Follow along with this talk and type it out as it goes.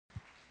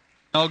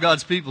All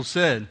God's people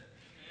said,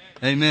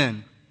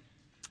 Amen.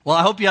 Well,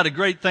 I hope you had a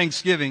great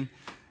Thanksgiving.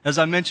 As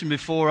I mentioned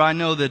before, I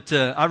know that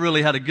I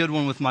really had a good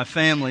one with my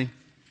family.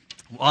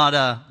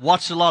 I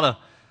watched a lot of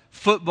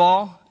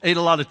football, ate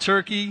a lot of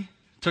turkey,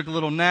 took a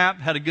little nap,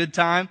 had a good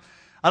time.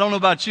 I don't know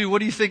about you. What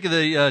do you think of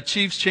the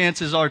Chiefs'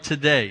 chances are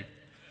today?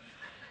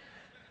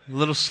 A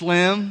little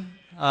slim.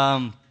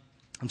 I'm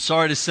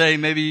sorry to say,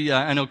 maybe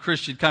I know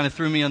Christian kind of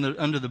threw me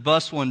under the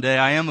bus one day.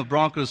 I am a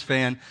Broncos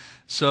fan,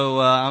 so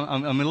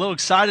I'm a little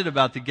excited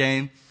about the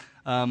game.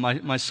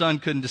 My son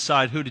couldn't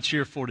decide who to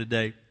cheer for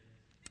today.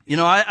 You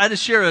know, I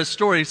just share a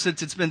story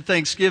since it's been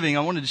Thanksgiving.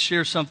 I wanted to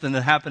share something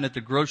that happened at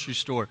the grocery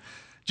store.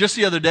 Just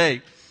the other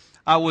day,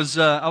 I was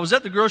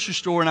at the grocery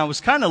store and I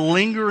was kind of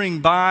lingering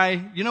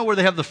by, you know where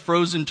they have the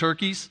frozen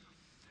turkeys?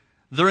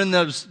 They're in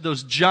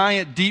those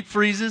giant deep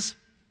freezes,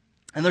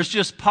 and there's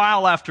just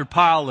pile after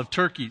pile of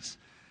turkeys.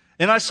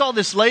 And I saw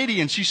this lady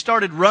and she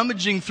started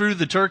rummaging through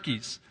the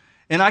turkeys.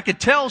 And I could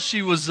tell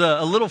she was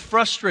a little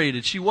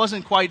frustrated. She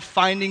wasn't quite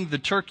finding the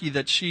turkey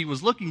that she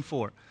was looking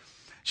for.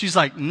 She's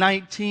like,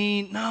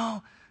 19,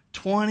 no,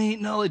 20,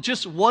 no. It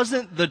just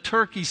wasn't the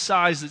turkey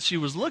size that she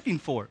was looking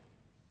for.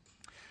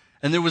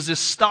 And there was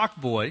this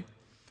stock boy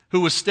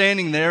who was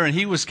standing there, and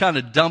he was kind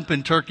of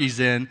dumping turkeys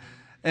in.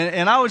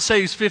 And I would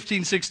say he's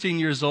 15, 16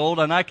 years old,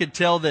 and I could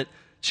tell that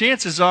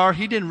chances are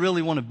he didn't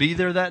really want to be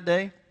there that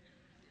day.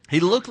 He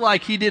looked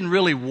like he didn't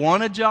really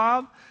want a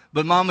job,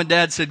 but mom and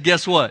dad said,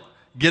 guess what?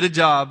 Get a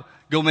job,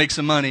 go make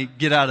some money,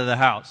 get out of the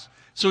house.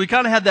 So he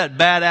kind of had that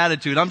bad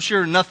attitude. I'm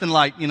sure nothing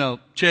like,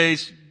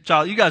 Chase,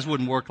 child, you guys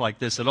wouldn't work like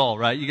this at all,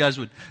 right? You guys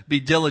would be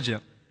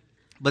diligent.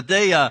 But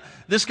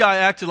this guy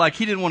acted like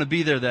he didn't want to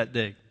be there that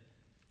day.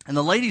 And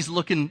the lady's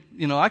looking,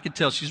 I could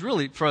tell she's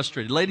really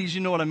frustrated. Ladies,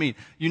 you know what I mean.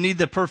 You need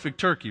the perfect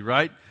turkey,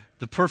 right?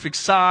 The perfect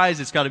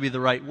size. It's got to be the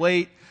right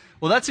weight.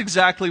 Well, that's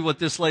exactly what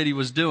this lady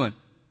was doing.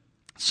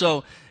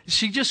 So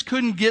she just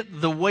couldn't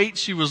get the weight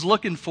she was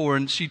looking for,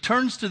 and she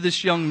turns to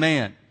this young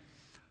man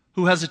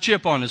who has a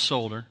chip on his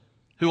shoulder,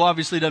 who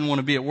obviously doesn't want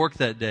to be at work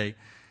that day.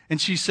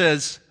 And she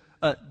says,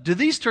 do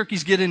these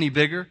turkeys get any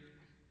bigger?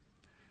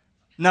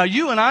 Now,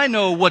 you and I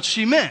know what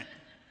she meant.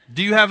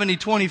 Do you have any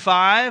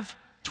 25,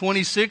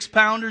 26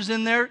 pounders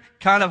in there,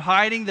 kind of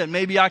hiding that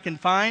maybe I can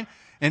find?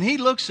 And he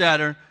looks at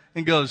her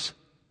and goes,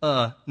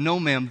 no,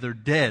 ma'am, they're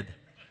dead.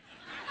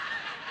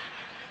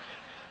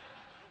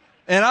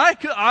 And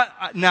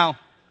now,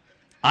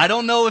 I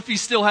don't know if he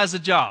still has a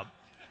job.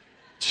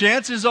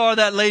 Chances are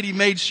that lady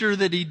made sure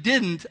that he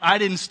didn't. I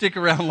didn't stick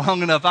around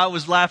long enough. I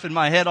was laughing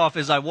my head off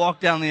as I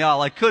walked down the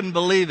aisle. I couldn't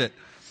believe it.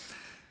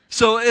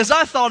 So as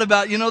I thought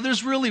about,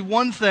 there's really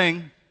one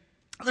thing,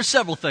 there's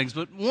several things,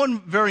 but one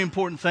very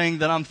important thing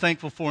that I'm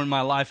thankful for in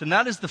my life, and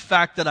that is the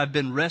fact that I've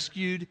been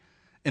rescued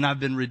and I've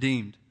been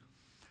redeemed.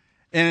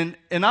 And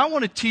I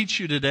want to teach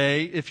you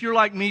today, if you're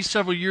like me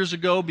several years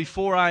ago,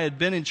 before I had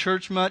been in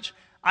church much,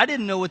 I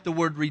didn't know what the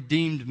word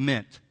redeemed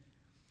meant.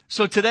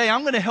 So today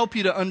I'm going to help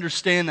you to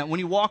understand that. When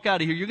you walk out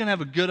of here, you're going to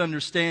have a good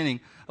understanding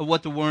of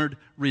what the word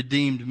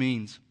redeemed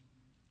means.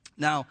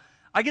 Now,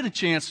 I get a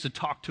chance to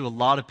talk to a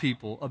lot of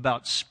people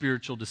about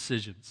spiritual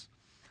decisions.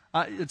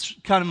 It's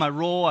kind of my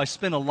role. I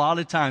spend a lot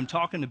of time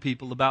talking to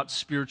people about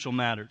spiritual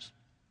matters.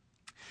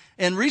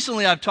 And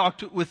recently I've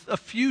talked with a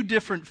few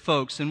different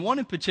folks, and one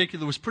in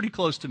particular was pretty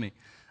close to me.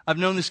 I've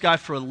known this guy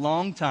for a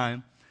long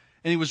time,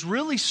 and he was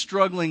really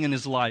struggling in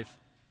his life.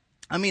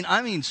 I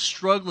mean,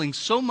 struggling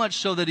so much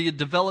so that he had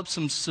developed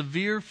some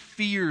severe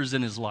fears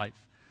in his life.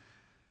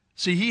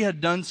 See, he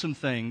had done some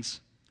things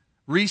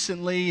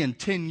recently and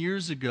 10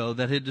 years ago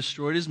that had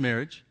destroyed his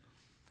marriage,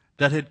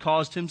 that had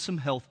caused him some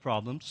health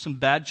problems, some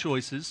bad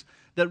choices,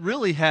 that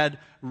really had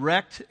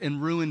wrecked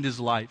and ruined his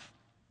life.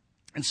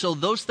 And so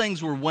those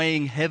things were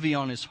weighing heavy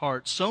on his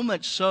heart, so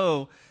much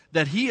so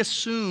that he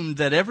assumed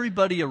that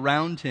everybody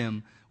around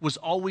him was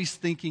always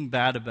thinking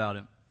bad about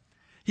him.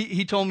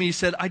 He told me, he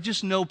said, I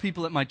just know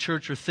people at my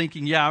church are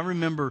thinking, yeah, I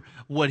remember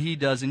what he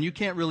does, and you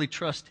can't really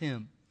trust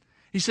him.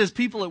 He says,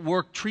 people at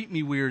work treat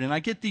me weird, and I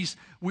get these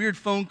weird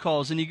phone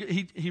calls, and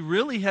he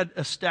really had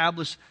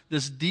established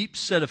this deep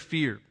set of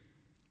fear.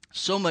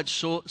 So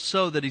much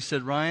so that he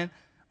said, Ryan,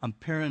 I'm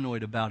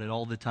paranoid about it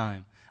all the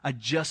time. I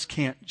just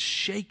can't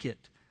shake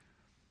it.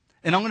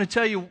 And I'm going to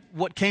tell you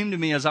what came to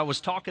me as I was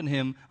talking to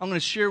him. I'm going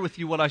to share with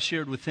you what I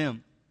shared with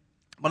him.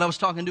 But I was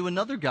talking to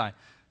another guy,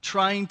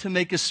 trying to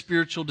make a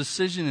spiritual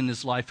decision in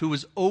his life, who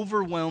was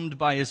overwhelmed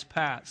by his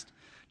past,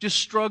 just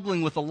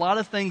struggling with a lot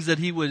of things that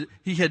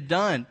he had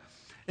done.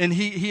 And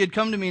he had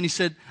come to me and he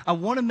said, I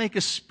want to make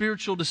a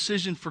spiritual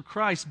decision for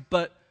Christ,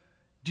 but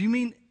do you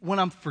mean when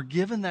I'm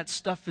forgiven, that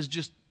stuff is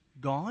just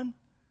gone?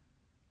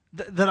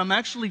 That I'm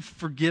actually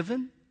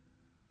forgiven?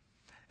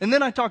 And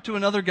then I talked to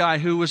another guy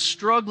who was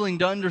struggling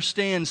to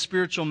understand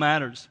spiritual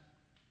matters.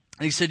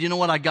 And he said, you know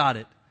what, I got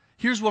it.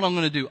 Here's what I'm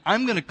going to do.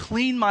 I'm going to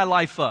clean my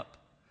life up.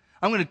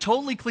 I'm going to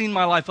totally clean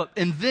my life up,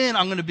 and then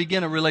I'm going to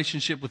begin a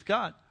relationship with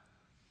God.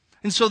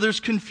 And so there's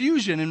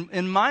confusion,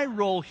 and my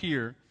role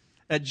here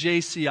at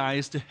JCI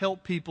is to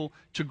help people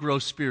to grow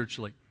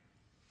spiritually.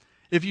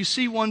 If you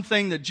see one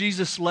thing that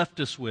Jesus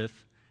left us with,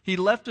 He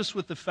left us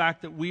with the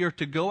fact that we are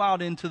to go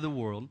out into the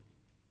world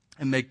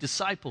and make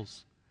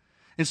disciples.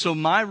 And so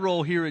my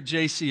role here at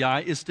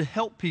JCI is to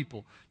help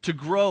people to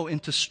grow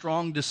into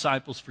strong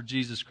disciples for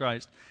Jesus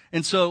Christ.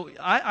 And so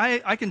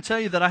I can tell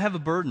you that I have a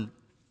burden.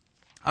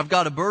 I've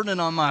got a burden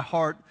on my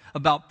heart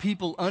about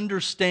people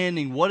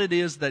understanding what it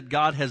is that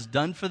God has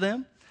done for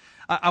them.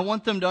 I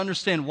want them to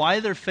understand why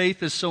their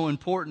faith is so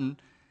important,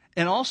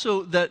 and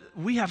also that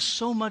we have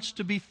so much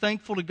to be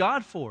thankful to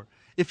God for.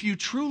 If you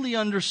truly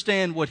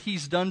understand what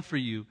He's done for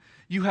you,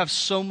 you have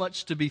so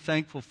much to be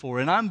thankful for.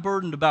 And I'm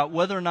burdened about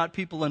whether or not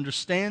people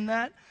understand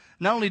that,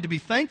 not only to be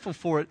thankful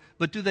for it,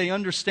 but do they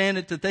understand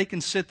it that they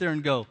can sit there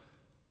and go,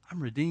 I'm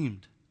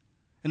redeemed.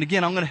 And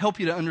again, I'm going to help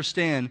you to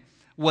understand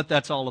what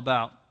that's all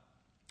about.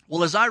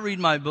 Well, as I read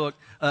my book,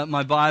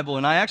 my Bible,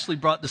 and I actually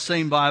brought the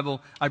same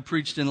Bible I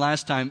preached in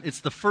last time.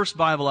 It's the first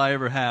Bible I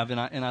ever have, and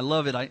I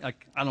love it. I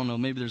don't know,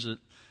 maybe there's a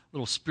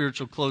little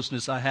spiritual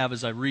closeness I have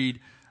as I read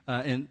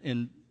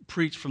and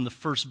preach from the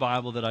first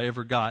Bible that I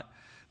ever got.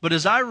 But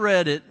as I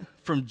read it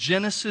from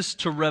Genesis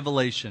to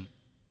Revelation,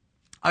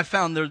 I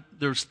found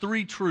there's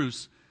three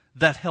truths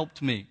that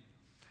helped me.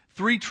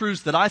 Three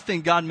truths that I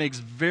think God makes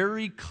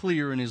very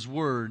clear in His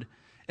Word,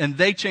 and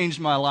they changed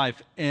my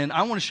life. And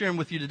I want to share them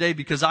with you today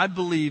because I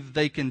believe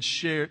they can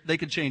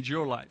change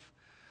your life.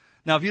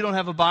 Now, if you don't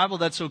have a Bible,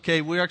 that's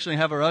okay. We actually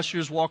have our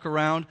ushers walk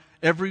around.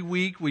 Every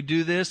week we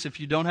do this.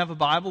 If you don't have a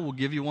Bible, we'll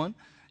give you one.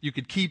 You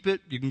could keep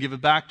it. You can give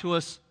it back to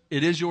us.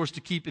 It is yours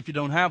to keep if you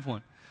don't have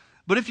one.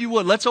 But if you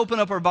would, let's open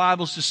up our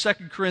Bibles to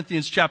 2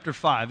 Corinthians chapter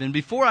 5. And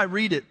before I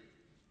read it,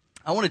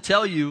 I want to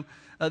tell you,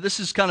 this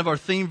is kind of our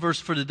theme verse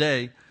for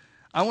today.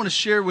 I want to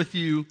share with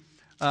you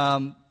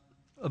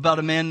about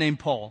a man named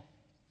Paul.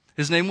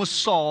 His name was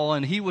Saul,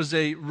 and he was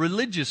a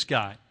religious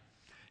guy.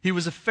 He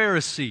was a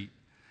Pharisee,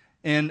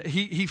 and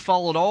he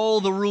followed all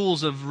the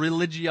rules of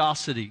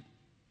religiosity,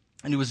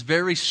 and he was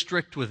very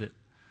strict with it.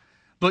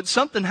 But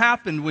something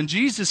happened when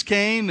Jesus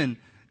came, and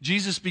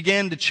Jesus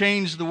began to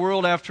change the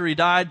world after He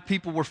died.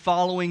 People were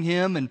following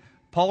Him, and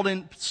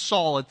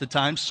Saul at the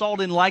time, Saul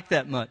didn't like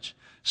that much.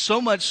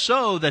 So much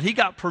so that he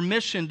got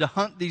permission to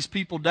hunt these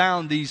people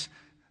down, these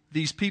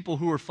people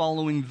who were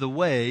following the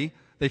way.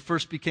 They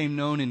first became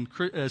known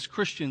as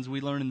Christians,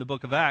 we learn in the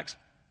book of Acts.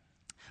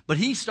 But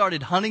he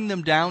started hunting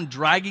them down,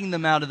 dragging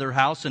them out of their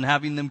house, and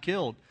having them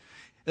killed.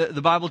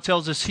 The Bible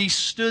tells us he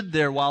stood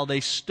there while they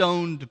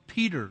stoned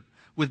Peter.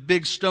 With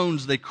big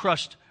stones, they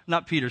crushed,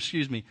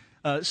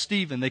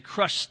 Stephen. They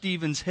crushed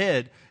Stephen's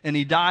head, and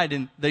he died,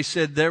 and they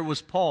said there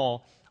was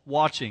Paul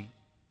watching.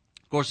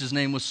 Of course, his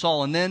name was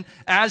Saul. And then,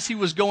 as he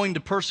was going to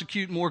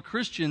persecute more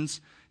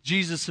Christians,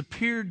 Jesus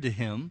appeared to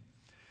him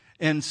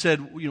and said,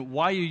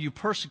 why are you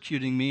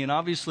persecuting me? And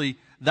obviously,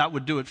 that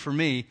would do it for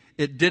me.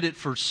 It did it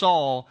for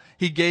Saul.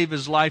 He gave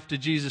his life to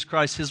Jesus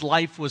Christ. His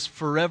life was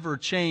forever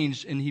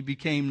changed, and he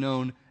became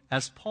known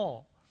as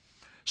Paul.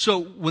 So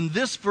when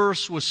this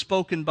verse was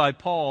spoken by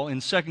Paul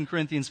in 2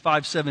 Corinthians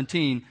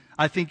 5:17,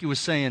 I think he was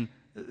saying,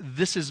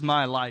 this is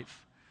my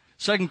life.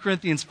 2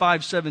 Corinthians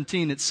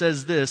 5:17, it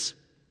says this.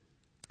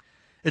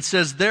 It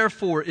says,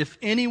 therefore, if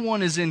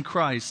anyone is in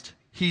Christ,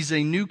 he's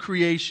a new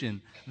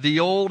creation. The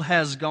old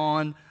has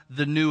gone,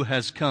 the new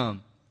has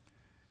come.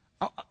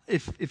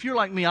 If you're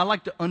like me, I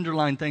like to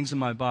underline things in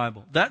my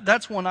Bible.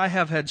 That's one I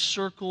have had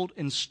circled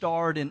and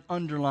starred and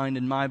underlined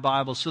in my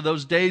Bible. So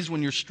those days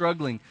when you're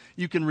struggling,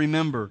 you can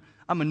remember,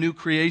 I'm a new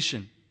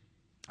creation.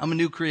 I'm a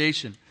new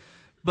creation.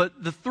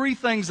 But the three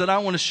things that I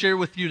want to share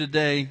with you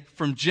today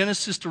from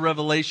Genesis to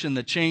Revelation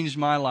that changed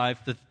my life,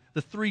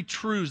 the three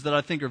truths that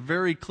I think are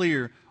very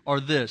clear are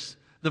this.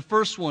 The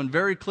first one,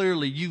 very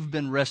clearly, you've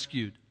been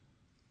rescued.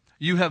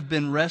 You have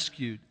been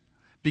rescued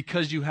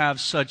because you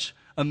have such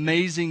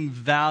amazing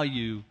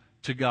value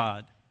to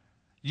God.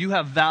 You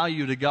have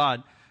value to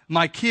God.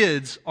 My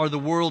kids are the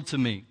world to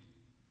me.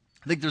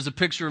 I think there's a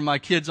picture of my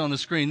kids on the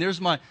screen.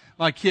 There's my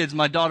kids.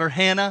 My daughter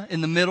Hannah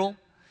in the middle.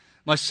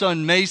 My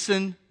son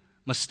Mason,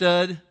 my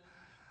stud.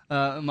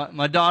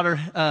 My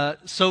daughter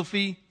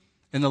Sophie,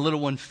 and the little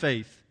one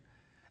Faith.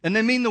 And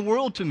they mean the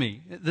world to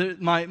me.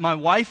 My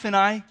wife and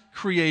I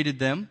created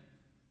them.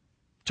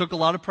 Took a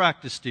lot of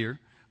practice, dear.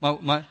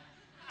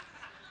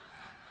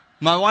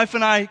 My wife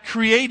and I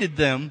created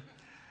them,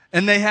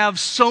 and they have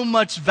so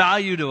much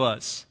value to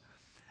us.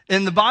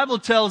 And the Bible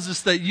tells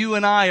us that you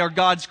and I are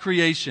God's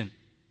creation.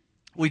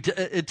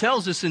 It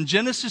tells us in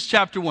Genesis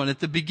chapter 1, at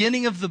the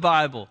beginning of the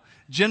Bible,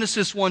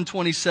 Genesis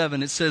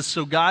 1:27, it says,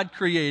 so God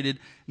created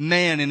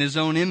man in His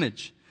own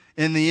image.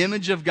 In the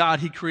image of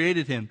God, He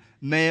created him.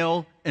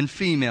 Male and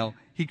female,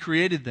 He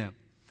created them.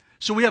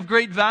 So we have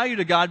great value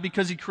to God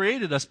because He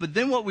created us. But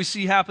then what we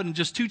see happen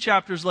just 2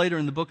 chapters later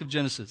in the book of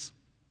Genesis,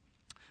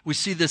 we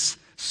see this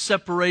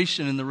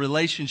separation in the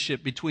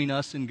relationship between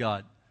us and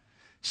God.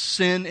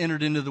 Sin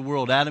entered into the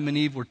world. Adam and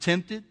Eve were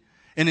tempted.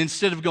 And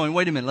instead of going,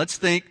 wait a minute, let's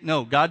think.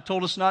 No, God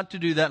told us not to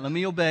do that. Let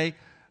me obey.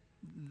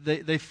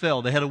 They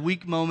fell. They had a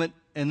weak moment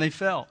and they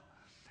fell.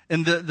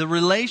 And the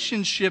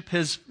relationship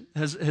has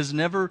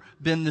never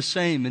been the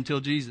same until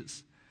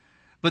Jesus.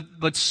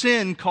 But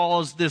sin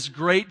caused this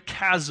great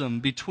chasm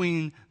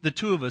between the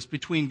two of us,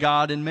 between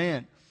God and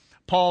man.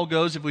 Paul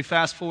goes, if we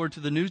fast forward to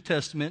the New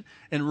Testament,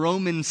 in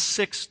Romans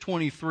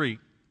 6:23,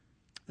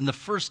 in the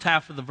first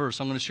half of the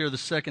verse, I'm going to share the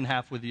second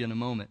half with you in a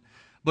moment.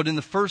 But in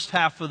the first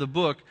half of the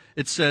book,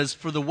 it says,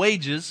 for the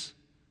wages,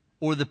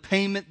 or the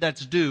payment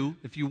that's due,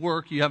 if you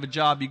work, you have a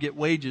job, you get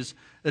wages,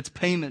 that's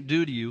payment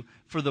due to you.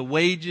 For the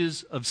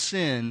wages of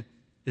sin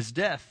is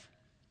death,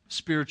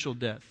 spiritual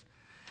death.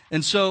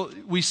 And so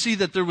we see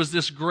that there was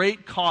this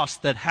great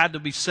cost that had to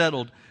be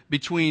settled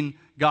between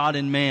God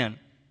and man.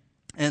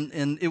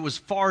 And it was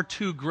far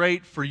too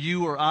great for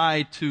you or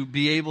I to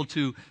be able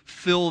to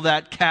fill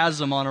that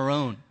chasm on our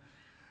own.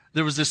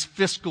 There was this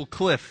fiscal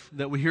cliff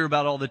that we hear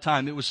about all the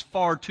time. It was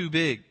far too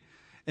big.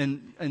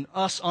 And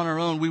us on our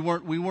own, we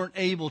weren't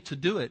able to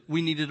do it.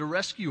 We needed a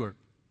rescuer.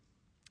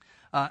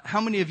 How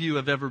many of you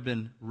have ever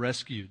been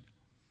rescued?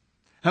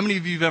 How many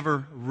of you have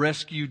ever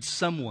rescued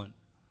someone?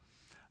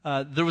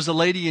 There was a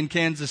lady in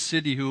Kansas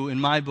City who, in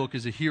my book,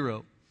 is a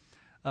hero.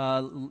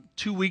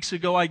 2 weeks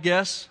ago, I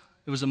guess,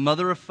 it was a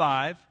mother of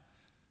 5.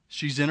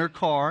 She's in her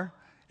car.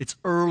 It's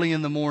early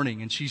in the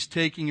morning, and she's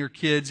taking her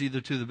kids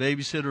either to the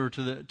babysitter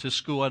or to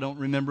school. I don't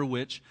remember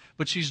which.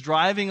 But she's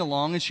driving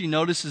along, and she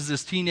notices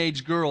this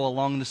teenage girl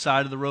along the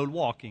side of the road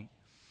walking.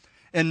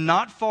 And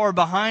not far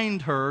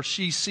behind her,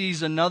 she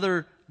sees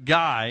another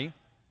guy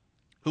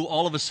who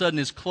all of a sudden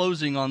is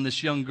closing on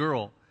this young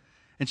girl.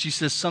 And she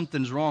says,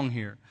 something's wrong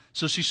here.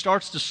 So she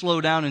starts to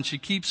slow down, and she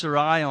keeps her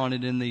eye on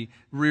it in the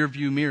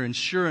rearview mirror. And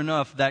sure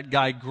enough, that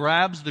guy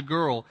grabs the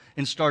girl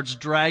and starts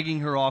dragging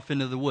her off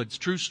into the woods.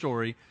 True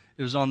story.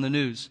 It was on the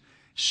news.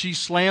 She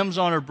slams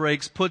on her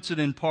brakes, puts it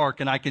in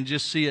park, and I can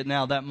just see it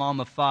now. That mom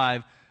of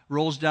 5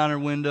 rolls down her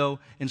window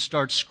and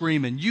starts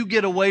screaming, you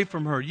get away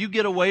from her, you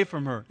get away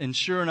from her. And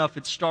sure enough,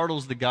 it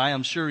startles the guy.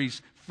 I'm sure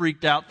he's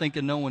freaked out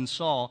thinking no one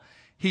saw.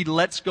 He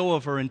lets go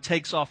of her and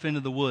takes off into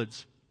the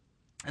woods.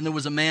 And there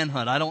was a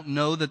manhunt. I don't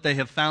know that they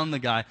have found the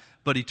guy,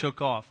 but he took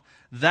off.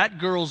 That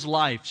girl's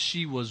life,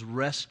 she was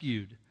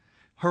rescued.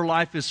 Her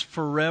life is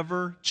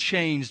forever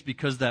changed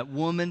because that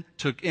woman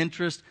took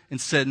interest and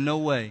said, no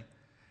way,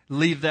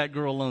 leave that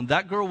girl alone.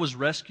 That girl was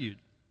rescued.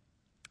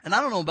 And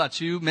I don't know about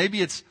you, maybe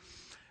it's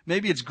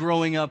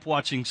growing up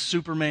watching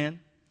Superman,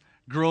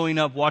 growing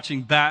up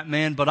watching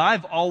Batman, but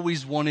I've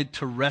always wanted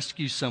to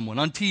rescue someone.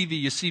 On TV,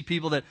 you see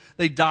people that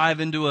they dive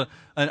into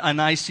an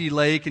icy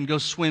lake and go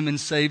swim and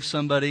save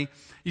somebody.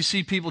 You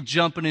see people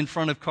jumping in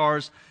front of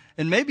cars.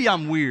 And maybe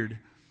I'm weird,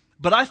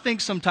 but I think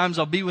sometimes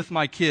I'll be with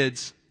my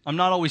kids. I'm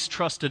not always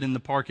trusted in the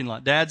parking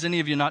lot. Dads, any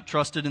of you not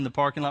trusted in the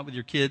parking lot with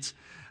your kids?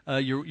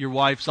 Your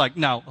wife's like,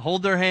 no,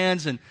 hold their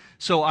hands. And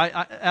so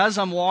as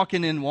I'm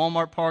walking in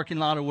Walmart parking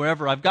lot or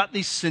wherever, I've got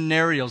these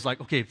scenarios like,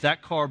 okay, if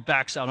that car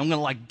backs out, I'm going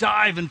to like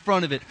dive in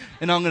front of it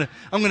and I'm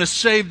going to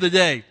save the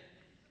day.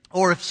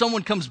 Or if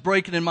someone comes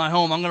breaking in my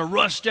home, I'm going to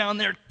rush down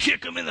there,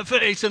 kick them in the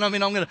face, and I'm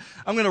going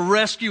to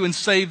rescue and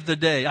save the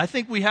day. I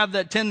think we have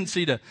that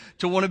tendency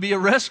to want to be a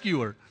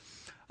rescuer.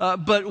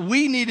 But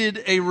we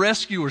needed a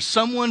rescuer,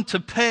 someone to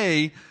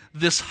pay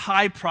this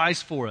high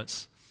price for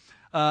us.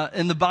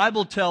 And the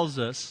Bible tells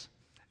us,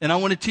 and I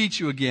want to teach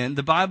you again,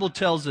 the Bible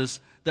tells us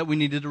that we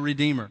needed a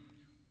redeemer.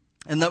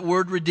 And that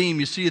word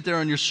redeem, you see it there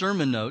on your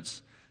sermon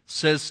notes,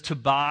 says to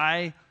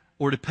buy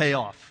or to pay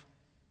off.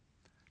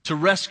 To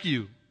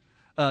rescue.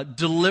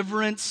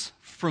 Deliverance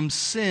from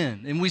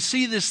sin. And we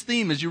see this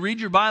theme. As you read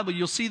your Bible,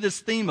 you'll see this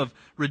theme of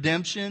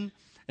redemption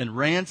and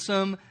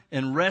ransom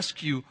and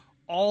rescue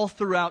all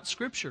throughout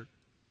Scripture.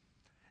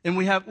 And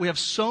we have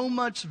so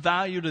much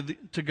value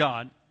to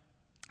God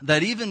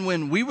that even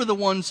when we were the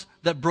ones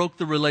that broke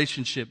the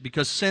relationship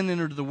because sin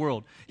entered the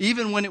world,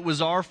 even when it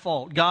was our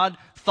fault, God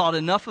thought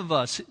enough of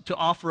us to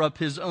offer up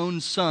His own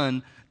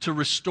Son to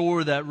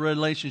restore that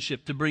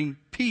relationship, to bring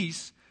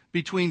peace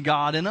between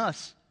God and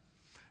us.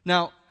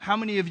 Now, how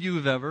many of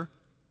you ever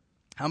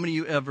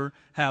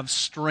have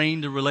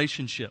strained a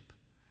relationship?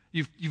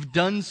 You've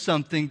done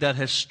something that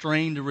has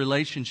strained a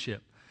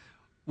relationship.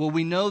 Well,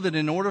 we know that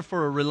in order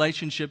for a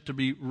relationship to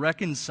be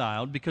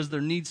reconciled, because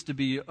there needs to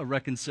be a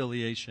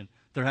reconciliation,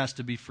 there has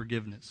to be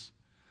forgiveness.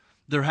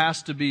 There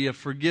has to be a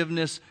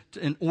forgiveness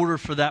in order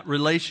for that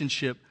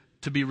relationship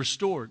to be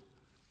restored.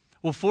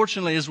 Well,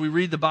 fortunately, as we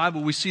read the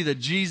Bible, we see that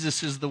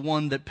Jesus is the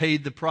one that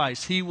paid the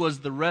price. He was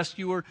the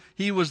rescuer.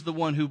 He was the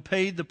one who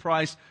paid the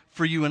price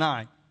for you and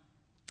I.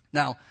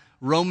 Now,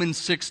 Romans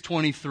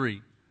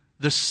 6:23,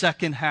 the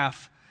second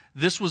half.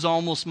 This was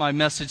almost my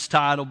message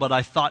title, but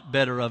I thought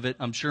better of it.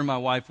 I'm sure my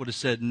wife would have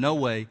said, no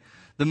way.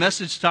 The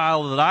message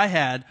title that I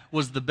had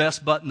was the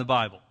best butt in the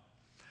Bible.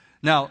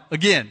 Now,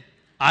 again,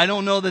 I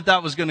don't know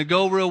that was going to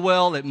go real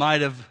well. It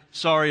might have,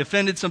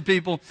 offended some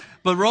people.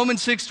 But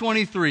Romans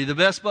 6:23, the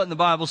best butt in the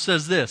Bible,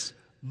 says this: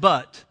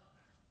 but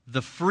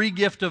the free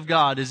gift of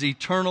God is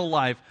eternal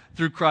life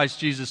through Christ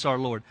Jesus our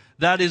Lord.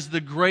 That is the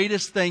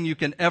greatest thing you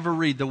can ever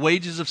read. The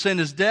wages of sin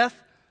is death,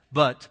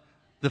 but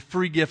the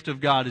free gift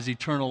of God is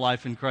eternal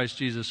life in Christ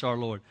Jesus our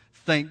Lord.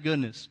 Thank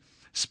goodness.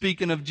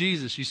 Speaking of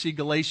Jesus, you see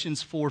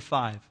Galatians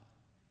 4:5.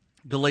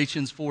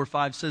 Galatians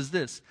 4:5 says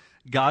this: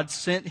 God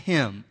sent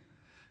him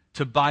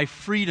to buy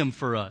freedom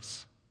for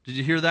us. Did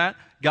you hear that?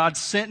 God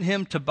sent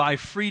him to buy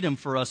freedom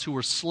for us who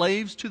were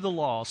slaves to the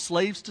law,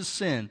 slaves to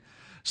sin,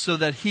 so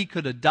that he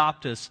could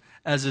adopt us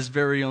as his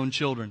very own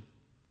children.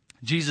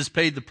 Jesus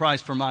paid the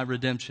price for my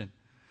redemption.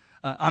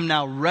 I'm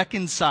now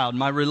reconciled.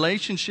 My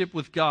relationship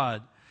with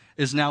God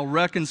is now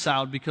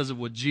reconciled because of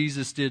what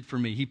Jesus did for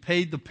me. He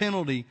paid the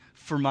penalty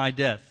for my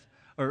death,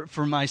 or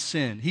for my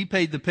sin. He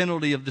paid the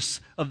penalty of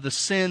the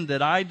sin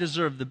that I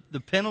deserved, the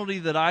penalty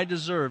that I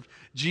deserved.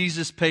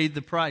 Jesus paid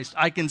the price.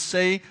 I can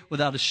say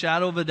without a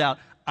shadow of a doubt,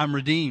 I'm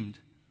redeemed.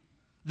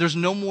 There's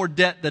no more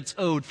debt that's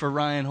owed for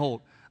Ryan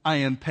Holt. I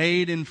am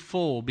paid in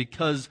full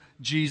because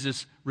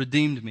Jesus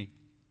redeemed me.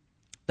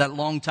 That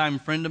longtime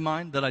friend of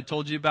mine that I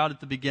told you about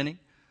at the beginning,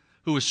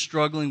 who was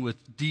struggling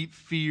with deep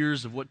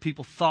fears of what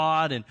people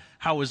thought and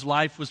how his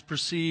life was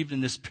perceived,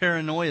 and this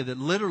paranoia that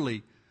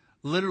literally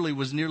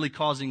was nearly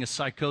causing a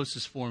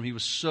psychosis for him. He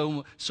was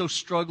so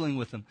struggling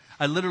with him.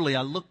 I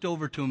looked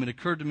over to him. It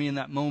occurred to me in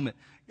that moment.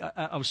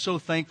 I was so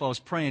thankful. I was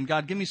praying,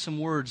 God, give me some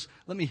words.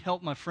 Let me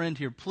help my friend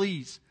here,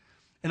 please.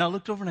 And I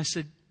looked over and I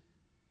said,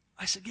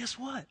 guess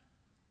what?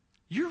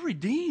 You're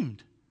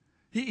redeemed.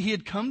 He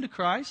had come to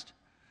Christ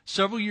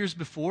several years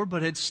before,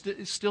 but had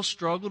still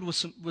struggled with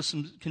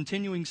some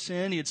continuing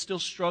sin. He had still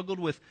struggled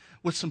with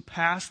some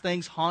past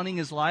things haunting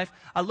his life.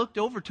 I looked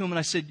over to him and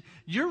I said,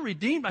 you're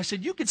redeemed. I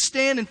said, you could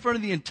stand in front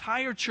of the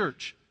entire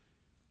church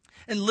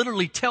and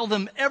literally tell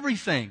them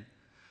everything.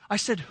 I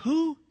said,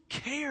 who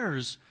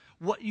cares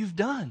what you've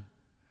done?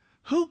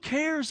 Who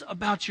cares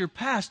about your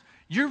past?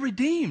 You're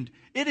redeemed.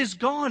 It is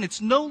gone.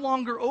 It's no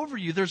longer over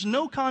you. There's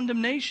no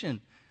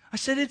condemnation. I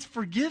said, it's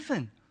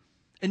forgiven.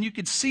 And you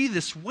could see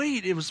this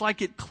weight. It was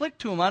like it clicked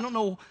to him. I don't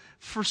know,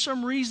 for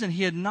some reason,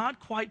 he had not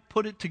quite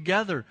put it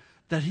together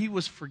that he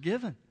was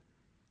forgiven,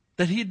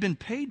 that he had been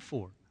paid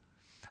for.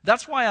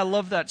 That's why I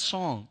love that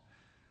song.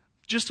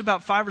 Just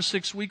about 5 or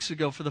 6 weeks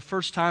ago, for the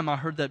first time, I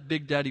heard that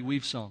Big Daddy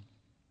Weave song.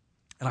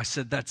 And I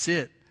said, that's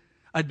it.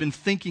 I'd been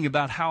thinking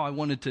about how I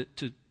wanted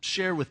to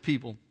share with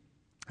people.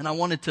 And I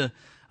wanted to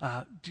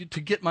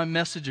get my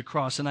message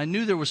across. And I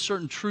knew there were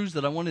certain truths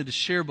that I wanted to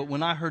share. But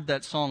when I heard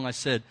that song, I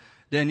said,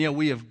 Danielle,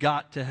 we have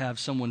got to have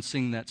someone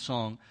sing that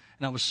song.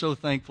 And I was so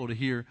thankful to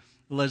hear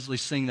Leslie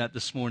sing that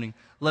this morning.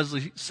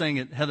 Leslie sang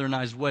at Heather and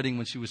I's wedding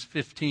when she was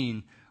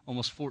 15,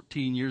 almost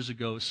 14 years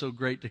ago. It was so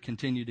great to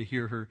continue to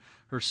hear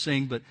her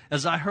sing. But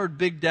as I heard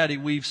Big Daddy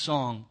Weave's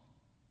song,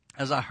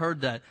 as I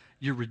heard that,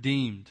 you're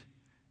redeemed.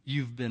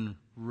 You've been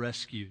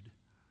rescued.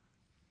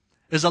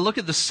 As I look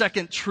at the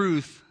second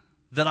truth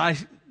that I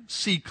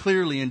see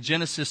clearly in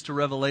Genesis to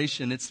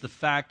Revelation, it's the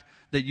fact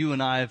that you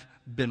and I have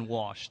been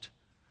washed.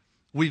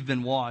 We've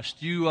been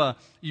washed. You have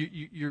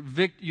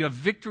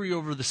victory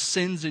over the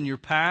sins in your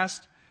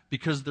past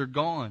because they're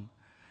gone.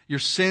 Your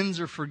sins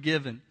are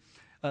forgiven.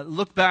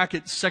 Look back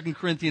at 2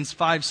 Corinthians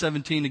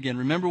 5:17 again.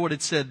 Remember what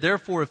it said.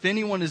 Therefore, if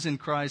anyone is in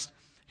Christ,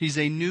 he's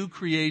a new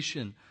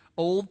creation.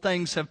 Old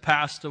things have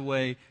passed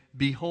away.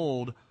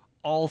 Behold,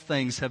 all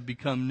things have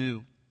become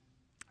new.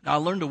 Now, I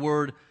learned a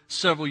word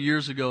several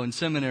years ago in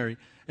seminary,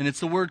 and it's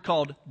the word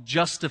called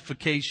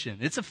justification.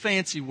 It's a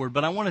fancy word,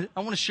 but I want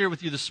to share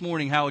with you this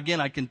morning how,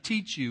 again, I can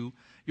teach you.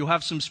 You'll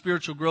have some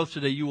spiritual growth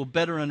today. You will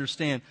better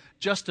understand.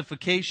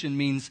 Justification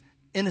means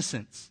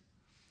innocence.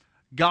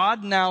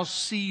 God now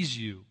sees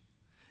you.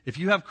 If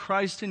you have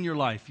Christ in your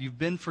life, you've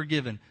been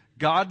forgiven.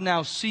 God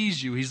now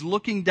sees you. He's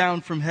looking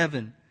down from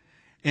heaven,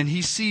 and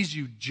He sees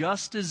you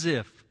just as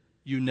if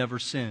you never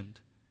sinned.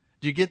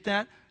 Do you get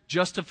that?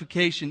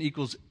 Justification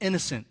equals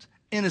innocence.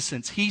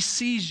 He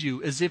sees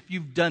you as if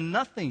you've done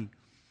nothing.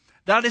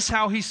 That is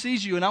how He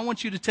sees you. And I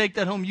want you to take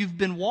that home. You've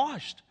been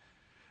washed.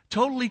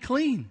 Totally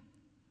clean.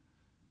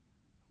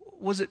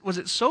 Was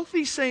it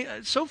Sophie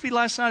saying, Sophie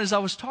last night as I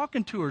was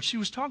talking to her, she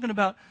was talking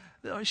about,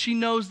 she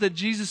knows that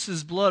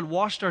Jesus' blood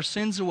washed our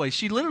sins away.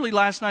 She literally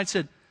last night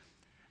said,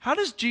 how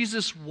does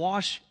Jesus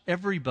wash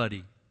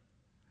everybody?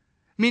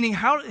 Meaning,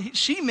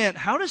 she meant,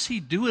 how does He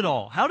do it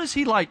all? How does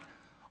He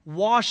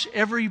wash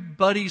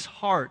everybody's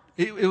heart?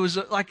 It was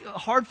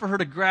hard for her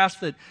to grasp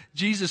that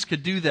Jesus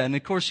could do that. And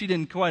of course, she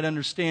didn't quite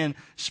understand,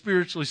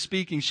 spiritually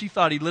speaking. She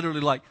thought He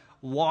literally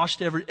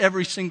washed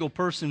every single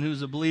person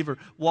who's a believer,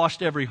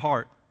 washed every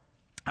heart.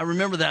 I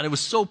remember that. It was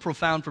so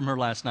profound from her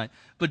last night.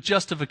 But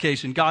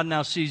justification, God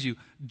now sees you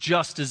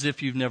just as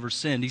if you've never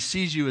sinned. He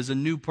sees you as a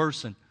new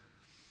person.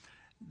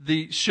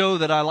 The show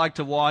that I like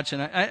to watch,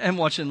 and I haven't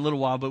watched it in a little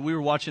while, but we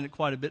were watching it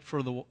quite a bit for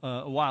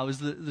a while, is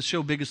the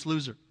show Biggest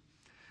Loser.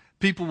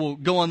 People will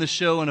go on the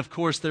show, and of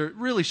course, they're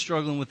really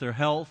struggling with their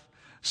health.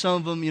 Some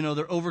of them,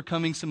 they're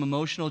overcoming some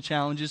emotional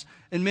challenges.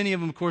 And many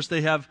of them, of course,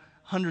 they have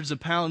hundreds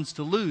of pounds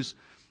to lose.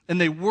 And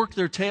they work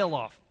their tail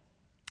off.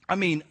 I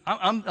mean,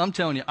 I'm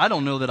telling you, I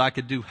don't know that I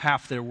could do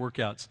half their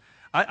workouts.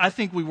 I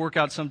think we work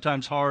out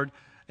sometimes hard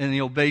in the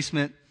old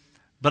basement.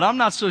 But I'm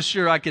not so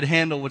sure I could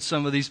handle what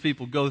some of these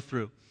people go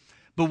through.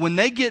 But when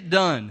they get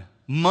done,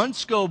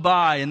 months go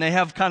by, and they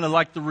have kind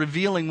of the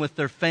revealing with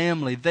their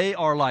family, they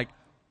are like,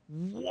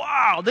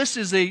 wow, this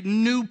is a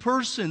new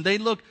person. They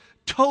look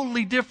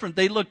totally different.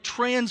 They look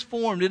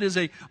transformed. It is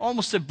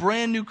almost a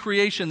brand new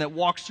creation that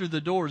walks through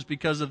the doors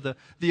because of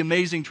the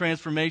amazing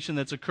transformation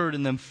that's occurred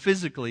in them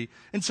physically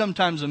and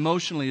sometimes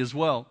emotionally as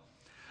well.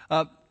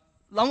 I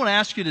want to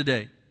ask you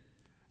today,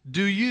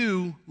 do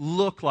you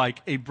look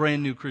like a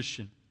brand new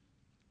Christian?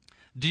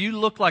 Do you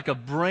look like a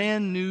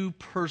brand new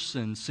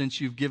person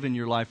since you've given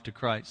your life to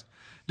Christ?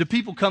 Do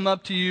people come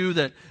up to you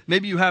that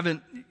maybe you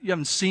haven't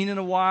seen in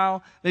a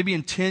while, maybe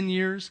in 10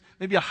 years,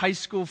 maybe a high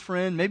school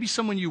friend, maybe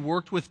someone you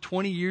worked with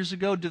 20 years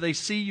ago? Do they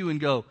see you and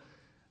go,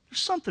 there's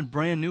something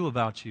brand new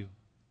about you?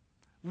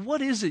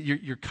 What is it?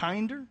 You're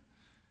kinder?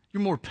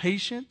 You're more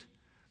patient?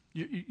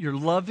 You're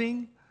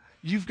loving?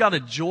 You've got a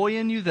joy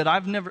in you that I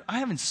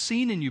haven't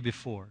seen in you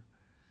before.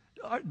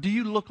 Do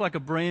you look like a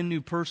brand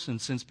new person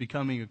since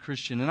becoming a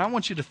Christian? And I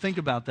want you to think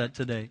about that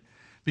today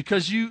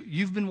because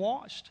you've been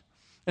washed.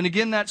 And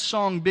again, that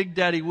song, Big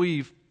Daddy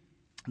Weave,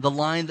 the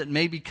line that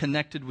may be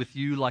connected with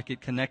you like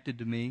it connected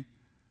to me,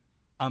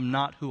 I'm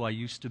not who I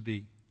used to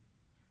be.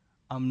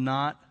 I'm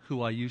not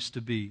who I used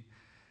to be.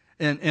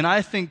 And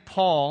I think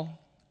Paul,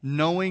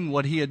 knowing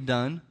what he had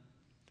done,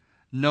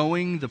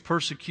 knowing the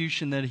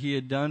persecution that he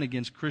had done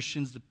against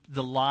Christians,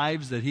 the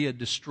lives that he had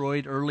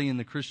destroyed early in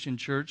the Christian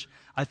church,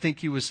 I think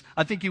he would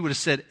have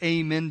said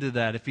amen to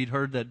that if he'd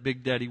heard that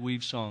Big Daddy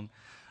Weave song.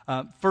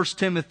 1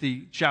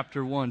 Timothy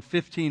chapter 1,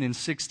 15 and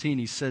 16,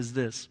 he says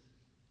this.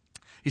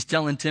 He's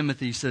telling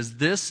Timothy, he says,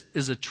 this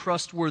is a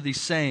trustworthy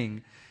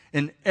saying,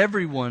 and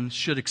everyone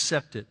should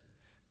accept it.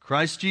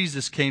 Christ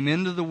Jesus came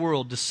into the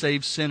world to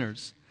save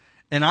sinners,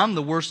 and I'm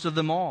the worst of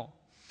them all.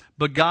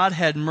 But God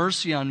had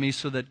mercy on me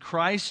so that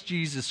Christ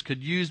Jesus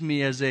could use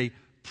me as a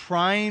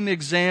prime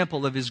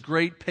example of His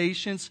great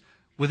patience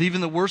with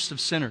even the worst of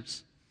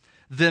sinners.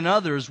 Then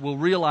others will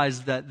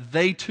realize that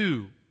they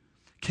too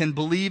can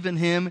believe in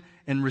Him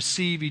and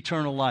receive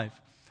eternal life.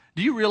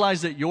 Do you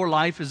realize that your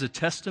life is a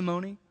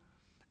testimony?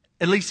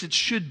 At least it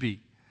should be.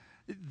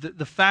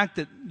 The fact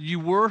that you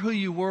were who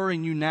you were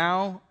and you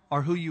now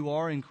are who you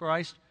are in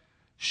Christ,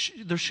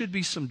 there should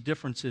be some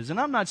differences. And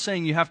I'm not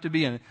saying you have to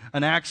be an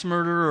axe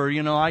murderer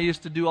or, I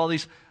used to do all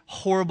these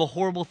horrible,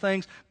 horrible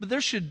things, but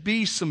there should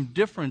be some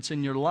difference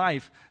in your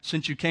life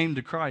since you came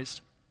to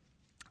Christ.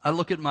 I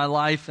look at my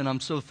life and I'm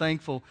so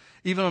thankful.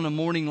 Even on a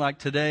morning like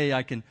today,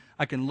 I can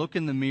look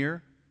in the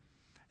mirror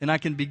and I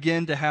can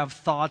begin to have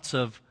thoughts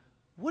of,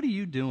 what are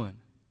you doing?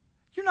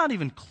 You're not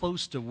even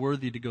close to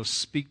worthy to go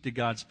speak to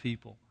God's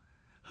people.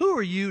 Who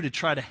are you to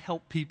try to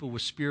help people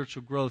with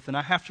spiritual growth? And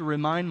I have to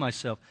remind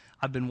myself,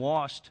 I've been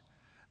washed.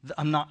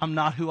 I'm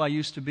not who I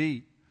used to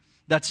be.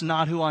 That's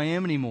not who I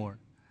am anymore.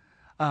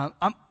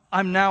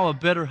 I'm now a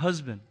better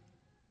husband.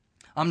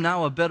 I'm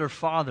now a better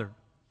father.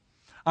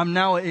 I'm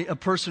now a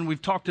person. We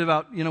talked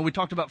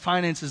about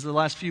finances the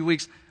last few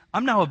weeks.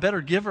 I'm now a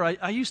better giver.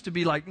 I used to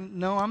be like,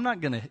 no, I'm not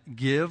going to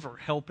give or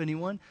help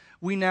anyone.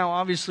 We now,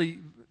 obviously,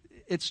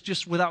 it's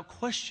just without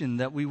question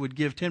that we would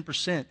give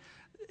 10%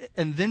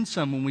 and then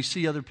some when we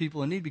see other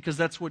people in need, because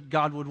that's what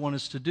God would want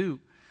us to do.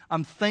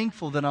 I'm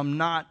thankful that I'm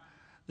not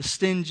the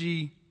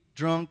stingy,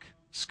 drunk,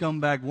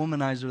 scumbag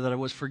womanizer that I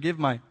was. Forgive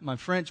my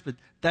French, but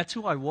that's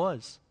who I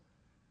was.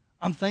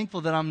 I'm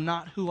thankful that I'm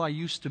not who I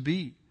used to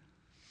be.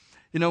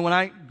 When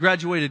I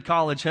graduated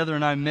college, Heather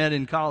and I met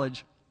in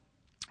college.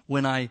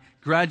 When I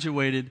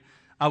graduated,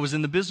 I was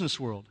in the business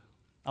world.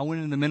 I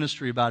went into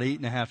ministry about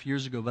 8.5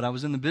 years ago, but I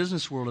was in the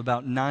business world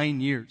about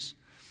 9 years.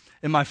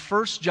 In my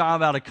first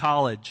job out of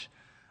college,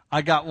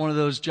 I got one of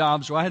those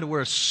jobs where I had to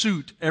wear a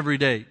suit every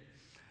day.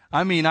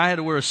 I had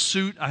to wear a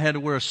suit. I had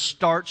to wear a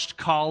starched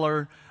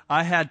collar.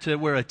 I had to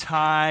wear a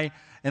tie.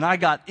 And I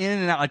got in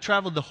and out. I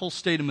traveled the whole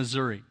state of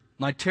Missouri.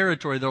 My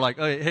territory, they're like,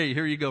 hey,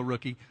 here you go,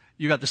 rookie.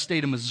 You got the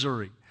state of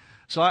Missouri.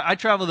 So I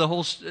traveled the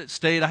whole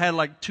state. I had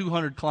like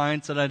 200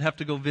 clients that I'd have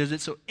to go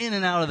visit. So in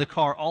and out of the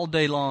car all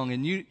day long.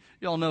 And you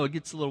all know it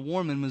gets a little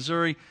warm in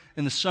Missouri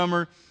in the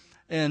summer.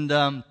 And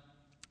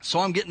so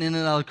I'm getting in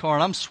and out of the car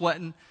and I'm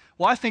sweating.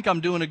 Well, I think I'm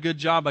doing a good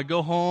job. I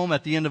go home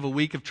at the end of a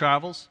week of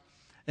travels.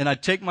 And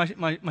I'd take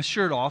my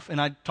shirt off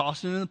and I'd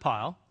toss it in the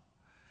pile.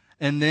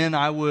 And then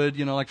I would,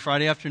 like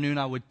Friday afternoon,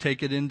 I would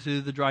take it into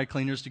the dry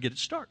cleaners to get it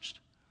starched.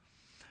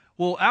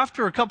 Well,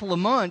 after a couple of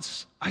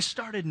months, I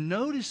started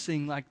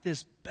noticing like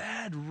this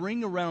bad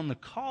ring around the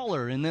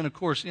collar. And then, of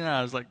course,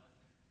 I was like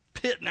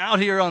pitting out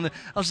here I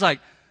was like,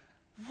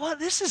 what?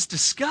 This is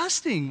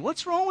disgusting.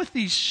 What's wrong with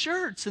these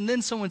shirts? And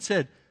then someone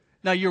said,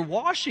 now you're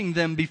washing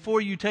them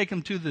before you take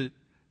them to the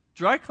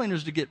dry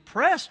cleaners to get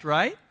pressed,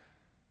 right?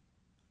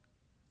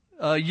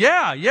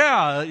 Yeah,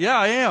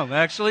 I am,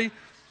 actually.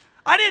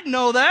 I didn't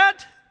know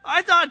that.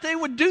 I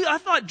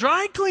thought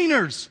dry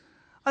cleaners.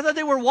 I thought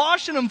they were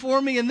washing them for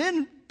me and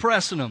then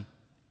pressing them.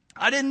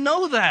 I didn't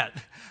know that.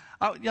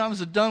 I was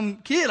a dumb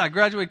kid. I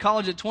graduated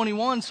college at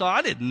 21, so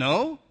I didn't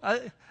know.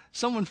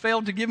 Someone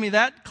failed to give me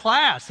that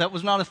class. That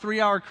was not a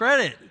 3-hour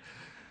credit.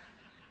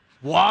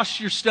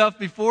 Wash your stuff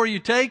before you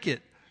take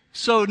it.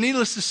 So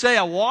needless to say,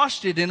 I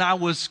washed it and I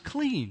was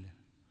clean.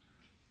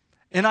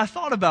 And I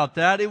thought about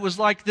that. It was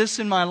like this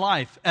in my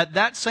life. At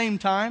that same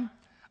time,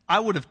 I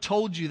would have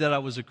told you that I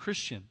was a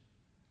Christian.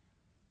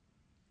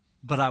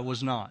 but I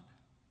was not.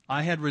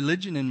 I had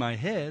religion in my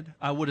head.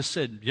 I would have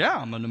said, yeah,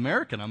 I'm an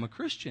American, I'm a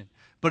Christian.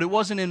 But it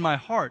wasn't in my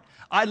heart.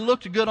 I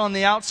looked good on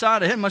the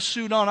outside. I had my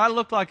suit on. I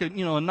looked like a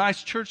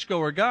nice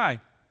churchgoer guy.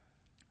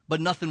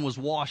 But nothing was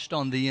washed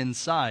on the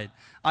inside.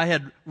 I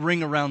had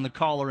ring around the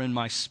collar in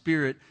my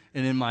spirit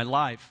and in my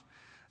life.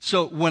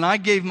 So when I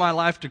gave my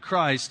life to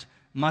Christ,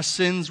 my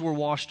sins were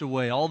washed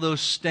away. All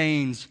those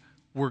stains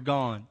were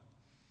gone.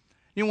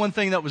 You know, one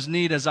thing that was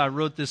neat as I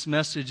wrote this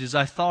message is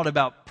I thought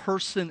about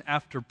person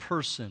after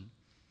person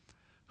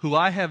who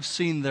I have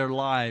seen their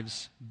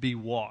lives be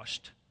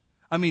washed.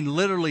 I mean,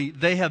 literally,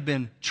 they have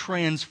been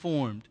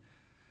transformed.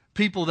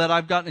 People that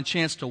I've gotten a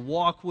chance to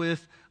walk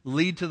with,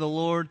 lead to the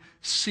Lord,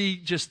 see,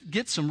 just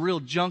get some real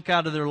junk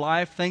out of their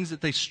life, things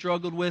that they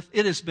struggled with.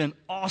 It has been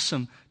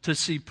awesome to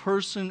see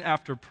person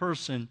after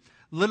person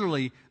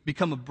literally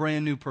become a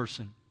brand new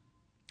person,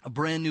 a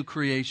brand new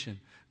creation,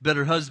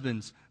 better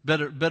husbands,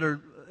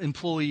 better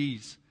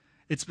employees.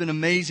 It's been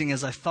amazing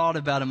as I thought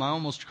about them. I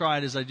almost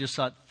cried as I just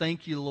thought,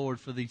 thank you,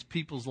 Lord, for these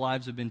people's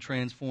lives have been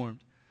transformed.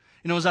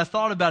 You know, as I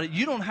thought about it,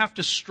 you don't have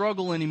to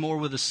struggle anymore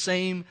with the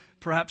same,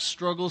 perhaps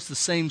struggles, the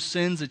same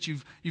sins that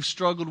you've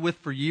struggled with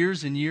for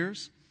years and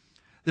years.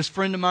 This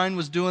friend of mine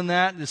was doing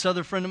that. This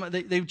other friend of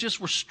mine, they just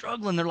were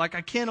struggling. They're like,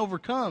 I can't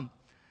overcome.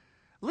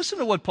 Listen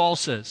to what Paul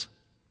says.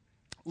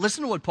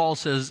 Listen to what Paul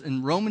says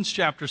in Romans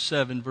chapter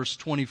 7, verse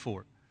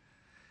 24.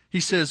 He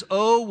says,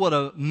 oh, what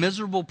a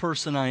miserable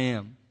person I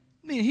am.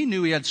 I mean, he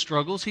knew he had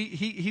struggles.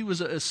 He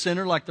was a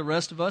sinner like the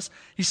rest of us.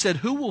 He said,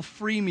 who will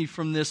free me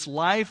from this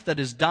life that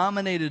is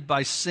dominated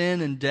by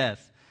sin and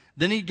death?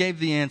 Then he gave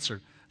the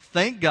answer.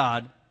 Thank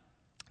God,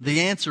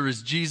 the answer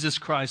is Jesus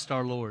Christ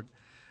our Lord.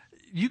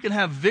 You can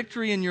have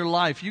victory in your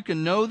life. You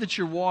can know that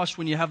you're washed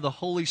when you have the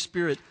Holy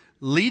Spirit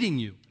leading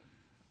you.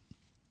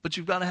 But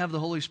you've got to have the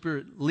Holy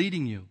Spirit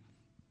leading you.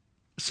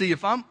 See,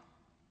 if I'm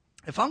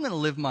going to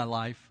live my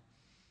life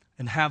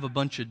and have a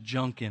bunch of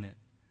junk in it,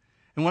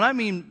 and what I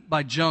mean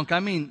by junk, I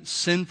mean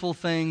sinful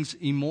things,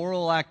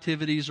 immoral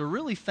activities, or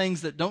really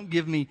things that don't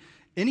give me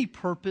any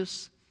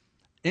purpose,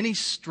 any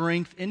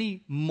strength,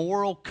 any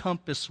moral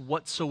compass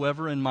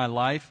whatsoever in my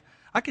life.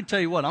 I can tell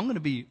you what, I'm going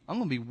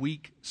to be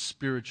weak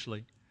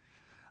spiritually.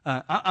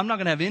 I'm not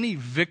going to have any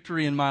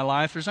victory in my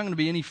life. There's not going to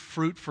be any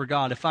fruit for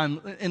God if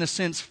I'm, in a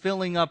sense,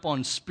 filling up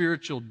on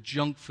spiritual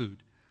junk food.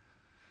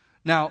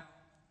 Now,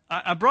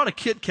 I brought a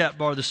Kit Kat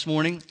bar this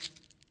morning.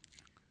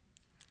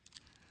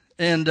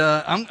 And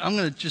I'm going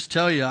to just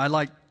tell you, I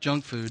like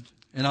junk food.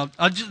 And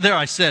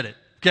I said it.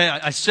 Okay,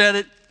 I said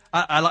it.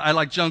 I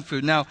like junk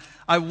food. Now,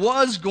 I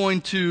was going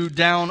to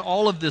down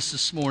all of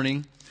this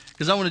morning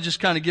because I want to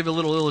just kind of give a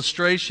little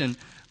illustration.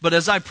 But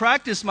as I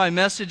practiced my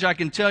message, I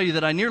can tell you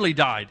that I nearly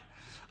died.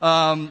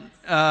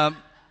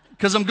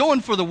 Because I'm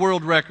going for the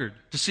world record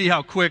to see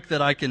how quick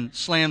that I can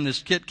slam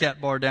this Kit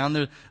Kat bar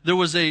down. There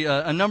was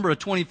a number of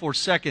 24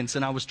 seconds,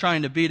 and I was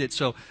trying to beat it.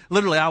 So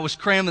literally, I was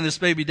cramming this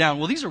baby down.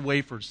 Well, these are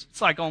wafers.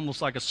 It's like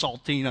almost like a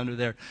saltine under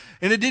there.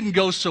 And it didn't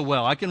go so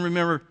well. I can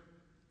remember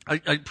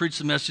I preached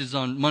the message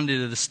on Monday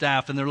to the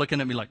staff, and they're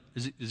looking at me like,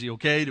 is he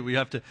okay? Do we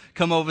have to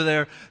come over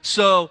there?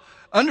 So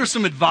under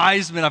some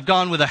advisement, I've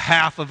gone with a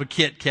half of a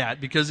Kit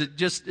Kat because it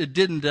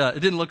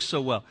didn't look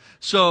so well.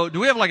 So do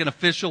we have like an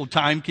official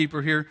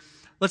timekeeper here?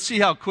 Let's see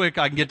how quick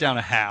I can get down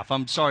a half.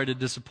 I'm sorry to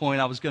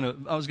disappoint. I was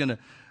gonna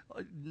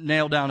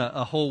nail down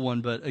a whole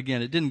one, but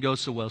again, it didn't go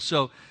so well.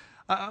 So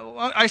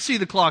I see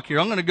the clock here.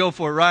 I'm gonna go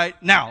for it right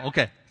now.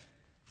 Okay.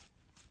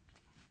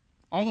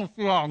 I'm gonna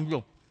see how I can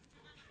go.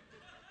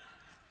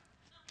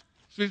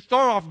 See, it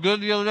started off good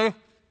the other day,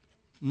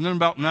 and then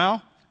about now,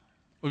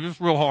 it was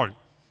just real hard.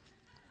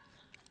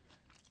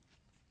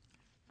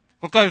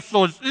 Okay,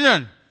 so it's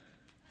in,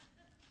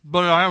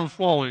 but I haven't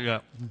swallowed it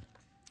yet.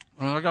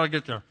 I gotta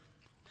get there.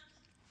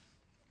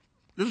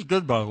 This is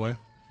good, by the way.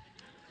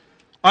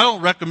 I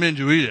don't recommend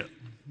you eat it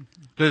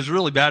because it's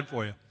really bad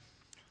for you.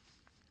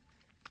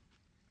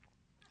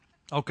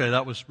 Okay,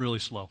 that was really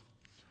slow.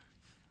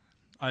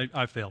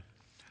 I failed.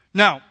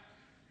 Now,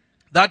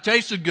 that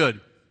tasted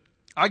good.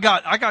 I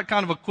got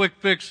kind of a quick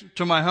fix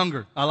to my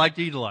hunger. I like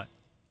to eat a lot.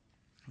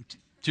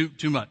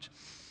 Too much.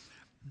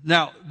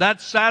 Now,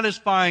 that's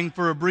satisfying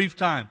for a brief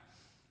time.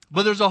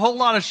 But there's a whole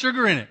lot of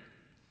sugar in it.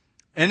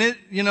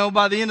 And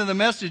by the end of the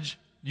message,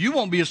 you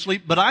won't be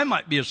asleep, but I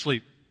might be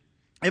asleep.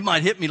 It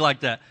might hit me like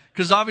that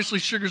because obviously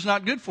sugar's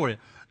not good for you.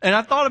 And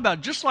I thought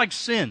about just like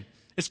sin.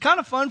 It's kind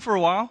of fun for a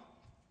while.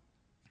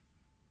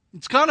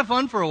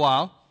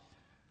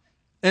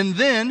 And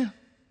then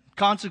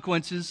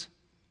consequences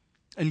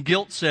and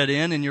guilt set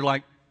in and you're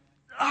like,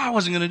 I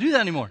wasn't going to do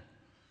that anymore.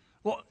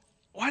 Well,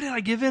 why did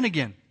I give in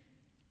again?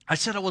 I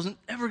said I wasn't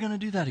ever going to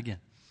do that again.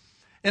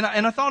 And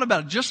I thought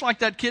about it just like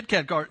that Kit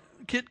Kat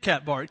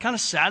bar. It kind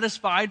of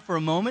satisfied for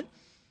a moment.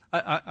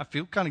 I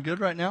feel kind of good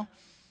right now.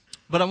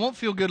 But I won't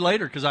feel good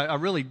later because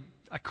I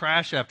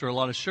crash after a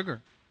lot of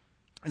sugar.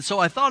 And so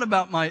I thought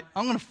about I'm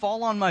going to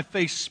fall on my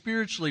face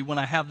spiritually when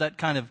I have that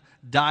kind of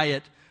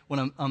diet,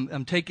 when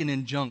I'm taking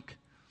in junk.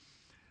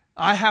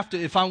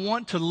 if I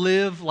want to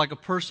live like a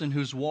person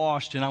who's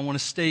washed and I want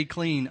to stay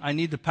clean, I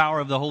need the power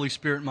of the Holy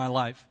Spirit in my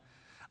life.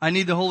 I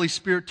need the Holy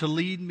Spirit to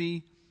lead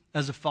me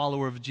as a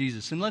follower of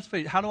Jesus. And let's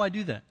face it, how do I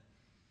do that?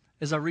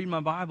 As I read my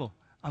Bible,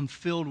 I'm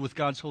filled with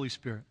God's Holy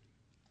Spirit.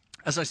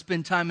 As I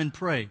spend time and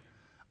pray,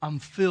 I'm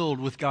filled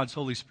with God's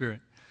Holy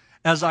Spirit.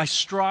 As I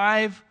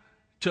strive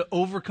to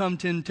overcome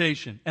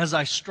temptation, as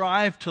I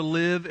strive to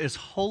live as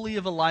holy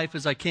of a life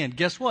as I can,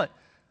 guess what?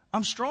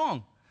 I'm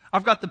strong.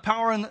 I've got the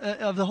power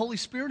of the Holy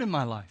Spirit in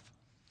my life.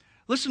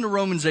 Listen to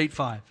Romans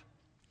 8:5.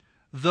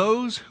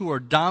 Those who are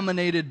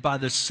dominated by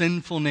the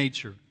sinful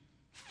nature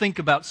think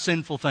about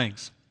sinful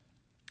things.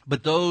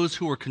 But those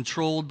who are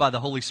controlled by the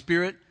Holy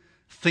Spirit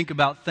think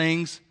about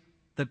things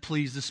that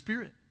please the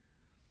Spirit.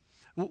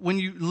 When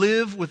you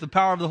live with the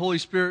power of the Holy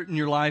Spirit in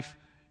your life,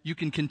 you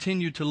can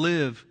continue to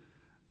live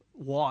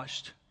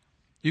washed.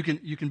 You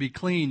can be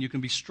clean. You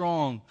can be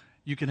strong.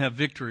 You can have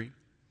victory.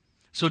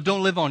 So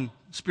don't live on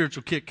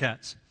spiritual Kit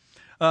Kats.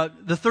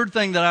 The third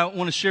thing that I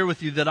want to share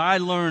with you that I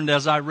learned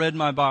as I read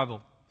my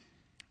Bible,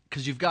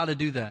 because you've got to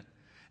do that.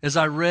 As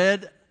I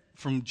read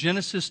from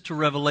Genesis to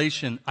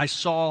Revelation, I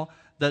saw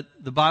that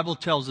the Bible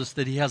tells us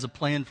that He has a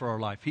plan for our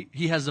life.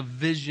 He has a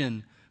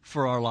vision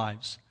for our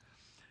lives.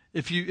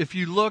 If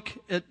you look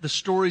at the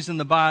stories in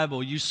the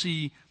Bible, you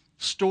see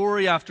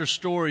story after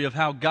story of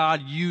how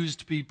God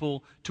used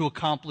people to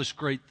accomplish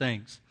great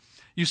things.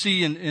 You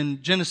see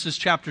in Genesis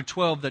chapter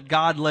 12 that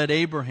God led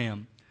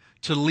Abraham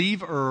to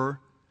leave Ur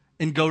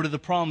and go to the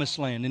promised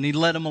land, and He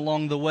led him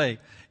along the way.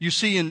 You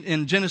see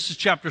in Genesis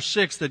chapter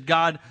 6 that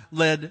God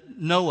led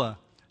Noah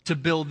to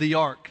build the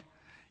ark.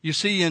 You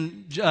see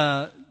in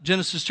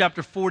Genesis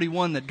chapter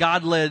 41 that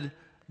God led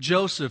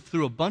Joseph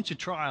through a bunch of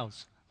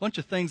trials, a bunch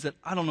of things that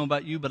I don't know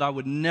about you, but I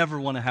would never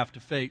want to have to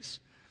face.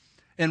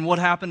 And what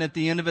happened at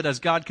the end of it as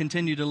God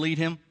continued to lead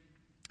him?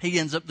 He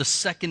ends up the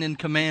second in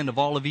command of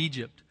all of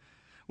Egypt.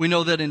 We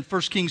know that in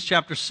 1 Kings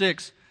chapter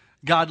 6,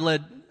 God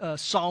led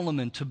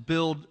Solomon to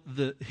build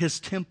his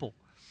temple.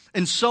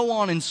 And so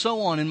on and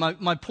so on. And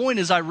my point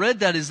as I read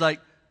that is like,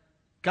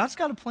 God's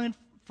got a plan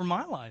for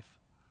my life.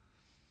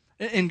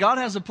 And God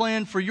has a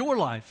plan for your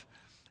life.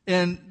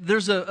 And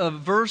there's a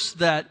verse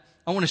that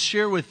I want to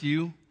share with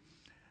you.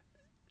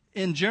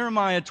 In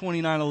Jeremiah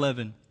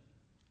 29:11,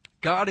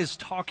 God is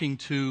talking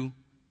to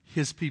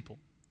His people.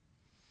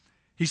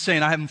 He's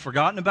saying, I haven't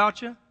forgotten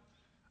about you.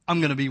 I'm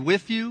going to be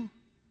with you.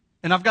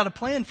 And I've got a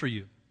plan for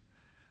you.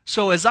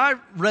 So as I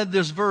read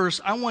this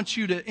verse, I want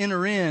you to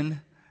enter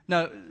in.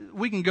 Now,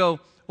 we can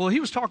go, well, He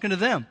was talking to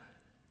them.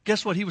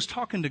 Guess what? He was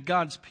talking to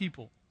God's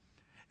people.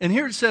 And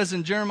here it says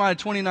in Jeremiah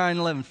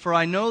 29:11, for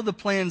I know the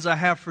plans I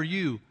have for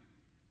you,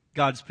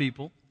 God's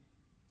people.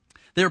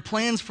 They are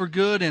plans for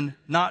good and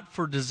not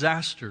for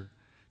disaster,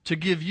 to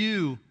give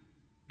you,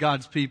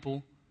 God's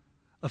people,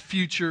 a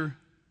future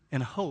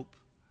and hope.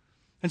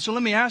 And so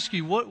let me ask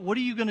you, what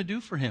are you going to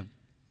do for Him?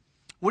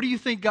 What do you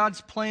think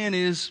God's plan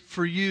is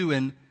for you,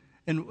 and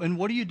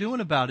what are you doing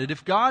about it?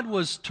 If God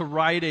was to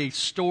write a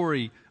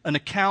story, an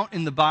account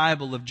in the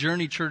Bible of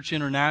Journey Church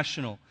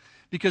International,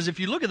 because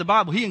if you look at the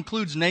Bible, He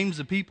includes names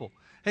of people.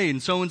 Hey,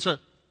 and so-and-so,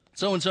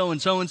 so-and-so,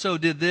 and so-and-so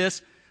did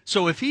this.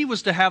 So if He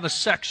was to have a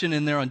section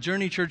in there on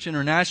Journey Church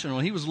International,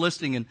 and He was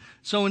listing, and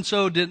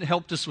so-and-so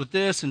helped us with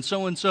this, and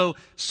so-and-so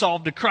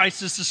solved a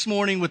crisis this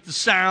morning with the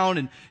sound,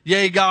 and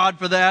yay God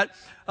for that.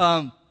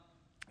 What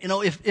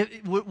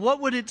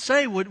would it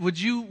say? Would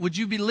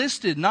you be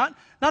listed? Not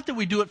that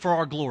we do it for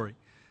our glory,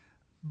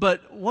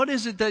 but what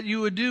is it that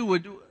you would do?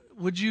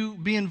 Would you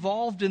be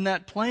involved in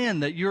that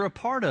plan that you're a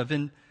part of?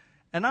 And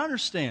I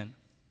understand.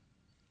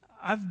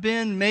 I've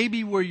been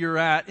maybe where you're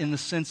at in the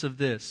sense of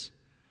this.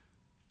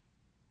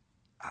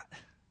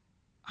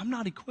 I'm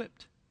not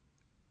equipped.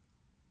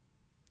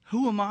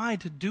 Who am I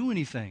to do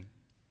anything?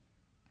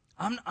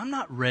 I'm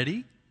not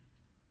ready.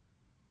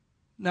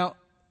 Now,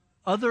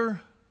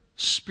 other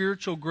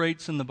spiritual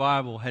greats in the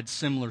Bible had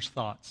similar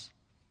thoughts.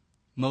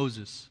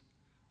 Moses.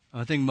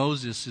 I think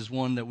Moses is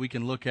one that we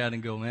can look at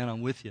and go, man,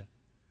 I'm with you.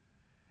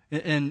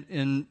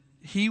 And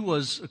he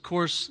was, of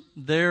course,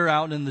 there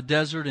out in the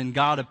desert, and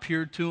God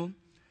appeared to him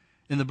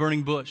in the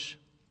burning bush.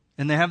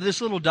 And they have this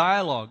little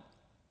dialogue.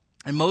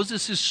 And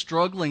Moses is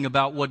struggling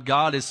about what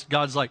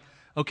God's like,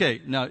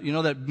 okay, now, you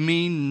know that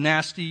mean,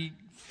 nasty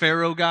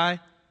Pharaoh guy?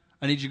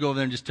 I need you to go over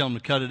there and just tell him to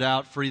cut it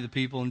out, free the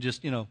people, and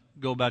just,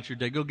 go about your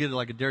day. Go get it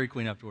like a Dairy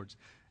Queen afterwards.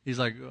 He's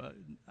like,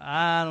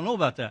 I don't know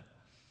about that.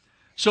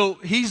 So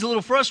he's a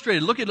little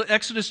frustrated. Look at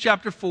Exodus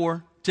chapter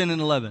 4, 10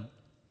 and 11.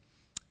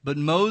 But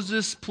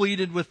Moses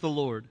pleaded with the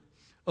Lord,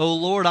 oh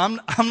Lord, I'm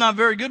not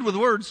very good with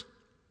words.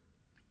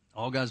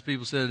 All God's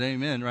people said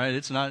amen, right?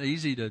 It's not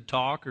easy to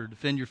talk or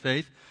defend your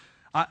faith.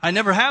 I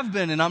never have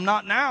been, and I'm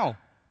not now.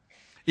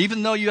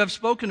 Even though you have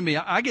spoken to me,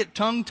 I get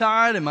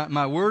tongue-tied and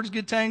my words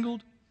get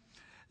tangled.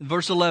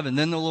 Verse 11,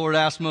 then the Lord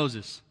asked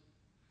Moses,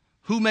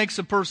 who makes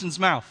a person's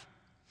mouth?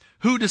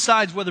 Who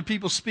decides whether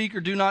people speak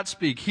or do not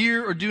speak,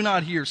 hear or do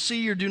not hear,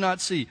 see or do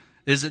not see?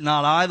 Is it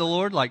not I, the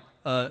Lord?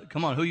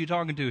 Come on, who are you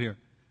talking to here?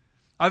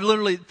 I've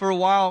literally, for a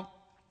while,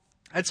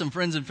 I had some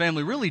friends and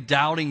family really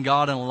doubting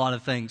God on a lot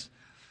of things.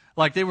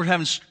 Like they were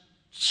having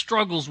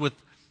struggles with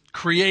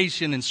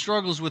creation and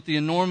struggles with the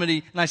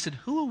enormity. And I said,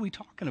 who are we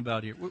talking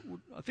about here?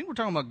 I think we're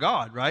talking about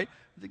God, right?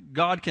 I think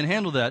God can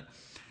handle that.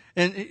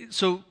 And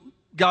so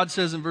God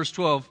says in verse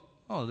 12,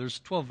 oh, there's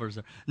 12 verses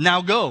there.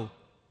 Now go,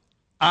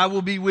 I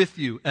will be with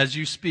you as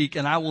you speak,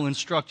 and I will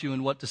instruct you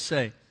in what to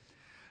say.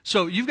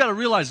 So you've got to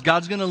realize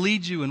God's going to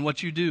lead you in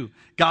what you do.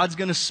 God's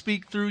going to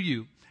speak through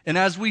you. And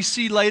as we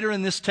see later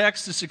in this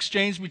text, this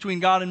exchange between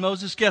God and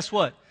Moses, guess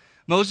what?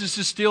 Moses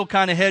is still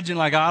kind of hedging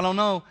like, I don't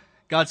know.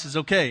 God says,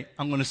 okay,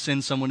 I'm going to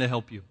send someone to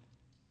help you.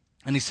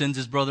 And he sends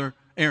his brother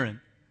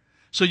Aaron.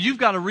 So you've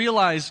got to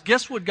realize,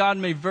 guess what God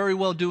may very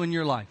well do in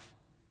your life?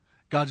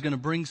 God's going to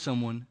bring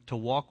someone to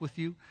walk with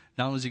you.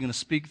 Not only is he going to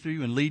speak through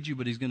you and lead you,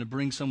 but he's going to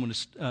bring someone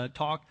to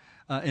talk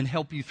and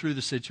help you through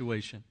the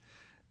situation.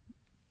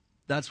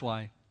 That's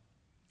why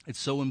it's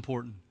so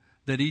important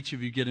that each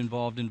of you get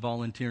involved in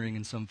volunteering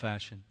in some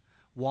fashion.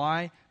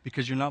 Why?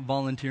 Because you're not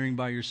volunteering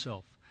by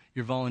yourself.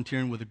 You're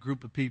volunteering with a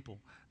group of people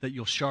that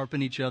you'll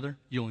sharpen each other,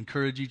 you'll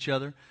encourage each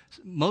other.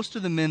 Most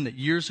of the men that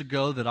years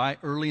ago that I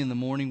early in the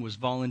morning was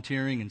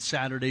volunteering and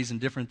Saturdays and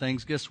different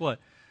things, guess what?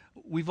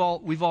 We've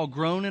all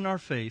grown in our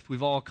faith.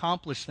 We've all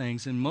accomplished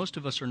things, and most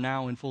of us are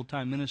now in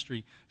full-time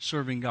ministry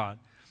serving God.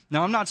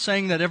 Now, I'm not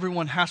saying that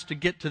everyone has to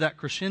get to that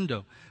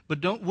crescendo,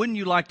 but wouldn't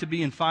you like to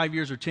be in 5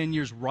 years or 10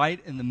 years right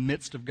in the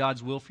midst of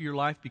God's will for your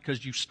life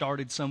because you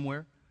started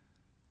somewhere?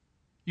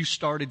 You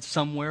started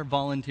somewhere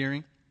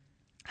volunteering.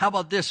 How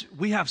about this?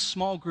 We have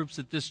small groups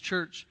at this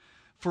church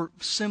for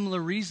similar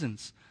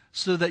reasons,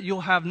 so that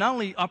you'll have not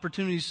only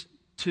opportunities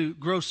to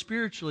grow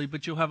spiritually,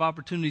 but you'll have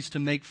opportunities to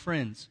make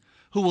friends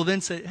who will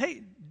then say, hey,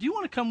 do you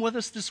want to come with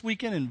us this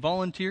weekend and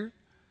volunteer?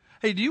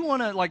 Hey, do you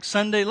want to, like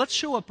Sunday, let's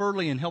show up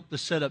early and help the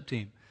setup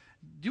team.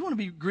 Do you want to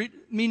be great?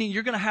 Meaning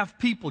you're going to have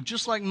people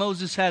just like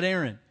Moses had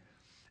Aaron.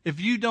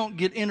 If you don't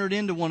get entered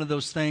into one of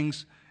those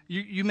things,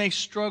 you may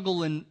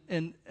struggle, and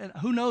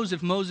who knows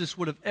if Moses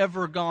would have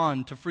ever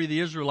gone to free the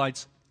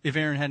Israelites if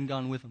Aaron hadn't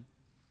gone with him.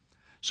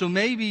 So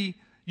maybe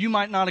you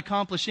might not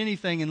accomplish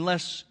anything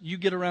unless you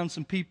get around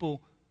some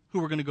people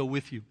who are going to go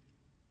with you.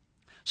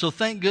 So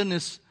thank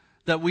goodness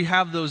that we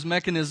have those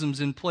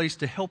mechanisms in place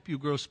to help you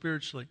grow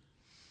spiritually.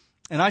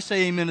 And I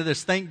say amen to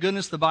this. Thank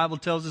goodness the Bible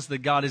tells us that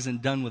God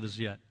isn't done with us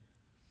yet.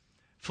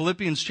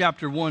 Philippians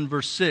chapter 1,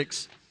 verse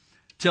 6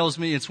 tells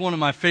me, it's one of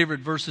my favorite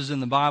verses in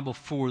the Bible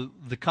for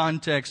the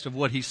context of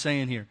what he's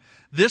saying here.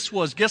 This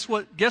was, guess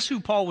who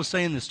Paul was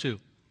saying this to?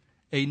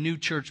 A new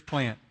church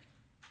plant.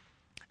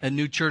 A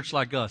new church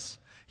like us.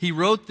 He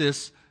wrote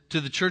this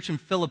to the church in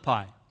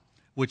Philippi,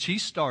 which he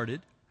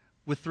started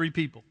with 3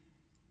 people.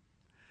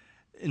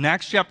 In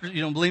Acts chapter,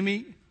 you don't believe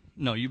me?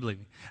 No, you believe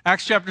me.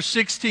 Acts chapter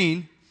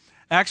 16,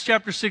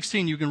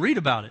 you can read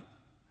about it.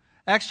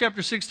 Acts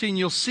chapter 16,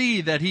 you'll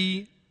see that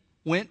he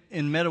went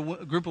and met a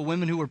group of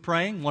women who were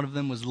praying. One of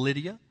them was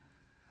Lydia.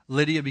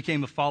 Lydia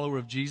became a follower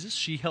of Jesus.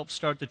 She helped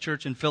start the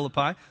church in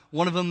Philippi.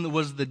 One of them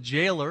was the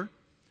jailer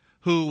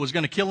who was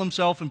going to kill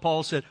himself, and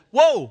Paul said,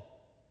 whoa,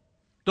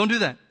 don't do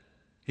that.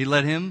 He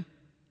led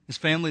his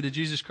family to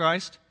Jesus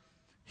Christ.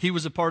 He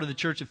was a part of the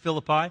church at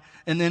Philippi.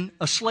 And then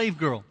a slave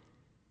girl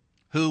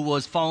who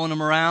was following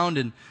him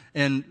around,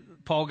 and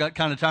Paul got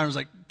kind of tired and was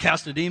like,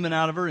 cast a demon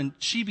out of her, and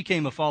she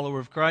became a follower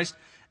of Christ.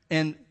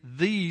 And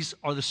these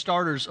are the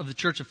starters of the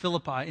church of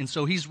Philippi. And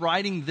so he's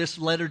writing this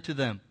letter to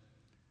them.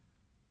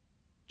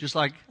 Just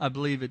like I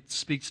believe it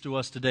speaks to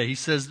us today. He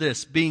says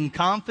this, being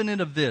confident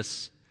of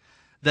this,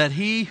 that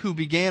he who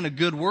began a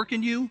good work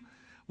in you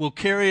will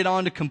carry it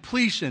on to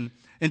completion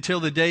until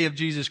the day of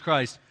Jesus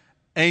Christ.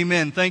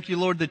 Amen. Thank you,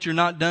 Lord, that you're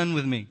not done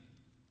with me.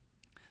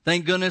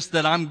 Thank goodness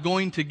that I'm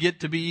going to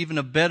get to be even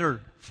a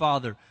better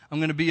father. I'm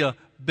going to be a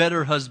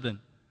better husband.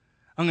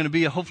 I'm going to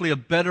be hopefully a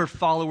better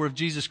follower of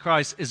Jesus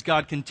Christ as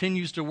God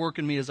continues to work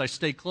in me, as I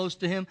stay close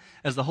to Him,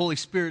 as the Holy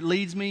Spirit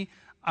leads me.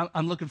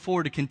 I'm looking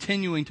forward to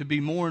continuing to be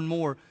more and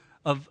more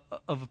of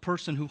a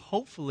person who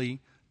hopefully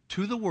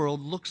to the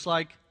world looks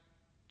like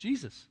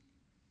Jesus.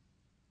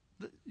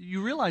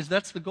 You realize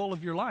that's the goal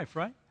of your life,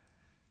 right?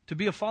 To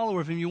be a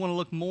follower of Him, you want to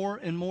look more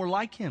and more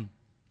like Him.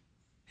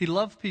 He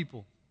loved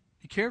people.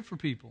 He cared for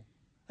people.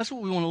 That's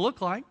what we want to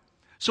look like.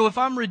 So if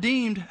I'm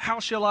redeemed, how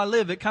shall I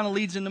live? It kind of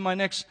leads into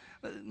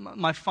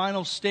my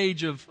final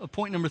stage of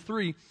point number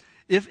 3.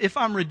 If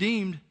I'm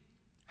redeemed,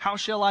 how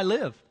shall I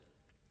live?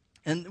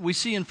 And we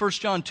see in 1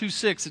 John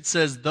 2:6, it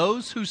says,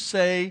 those who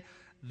say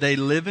they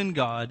live in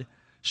God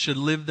should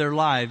live their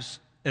lives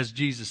as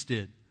Jesus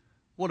did.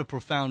 What a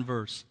profound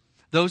verse.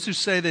 Those who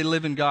say they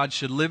live in God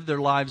should live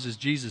their lives as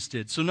Jesus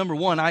did. So number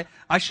 1,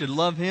 I should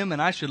love Him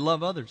and I should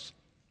love others.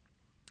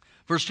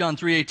 1 John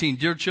 3:18,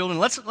 dear children,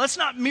 let's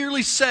not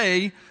merely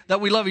say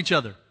that we love each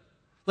other.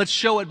 Let's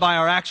show it by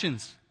our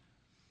actions.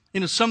 You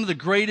know, some of the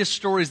greatest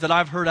stories that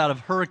I've heard out of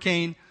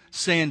Hurricane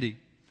Sandy,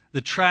 the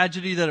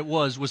tragedy that it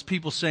was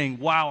people saying,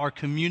 wow, our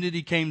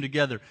community came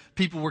together.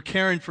 People were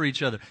caring for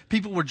each other.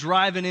 People were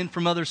driving in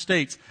from other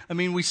states. I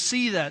mean, we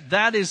see that.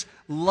 That is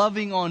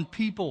loving on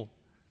people.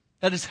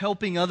 That is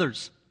helping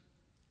others.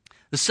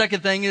 The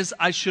second thing is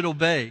I should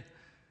obey.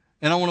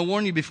 And I want to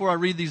warn you before I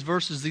read these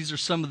verses, these are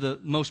some of the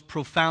most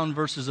profound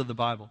verses of the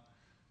Bible.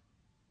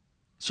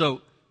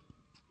 So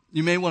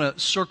you may want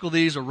to circle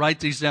these or write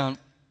these down.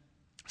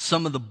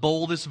 Some of the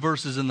boldest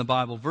verses in the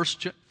Bible.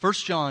 1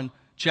 John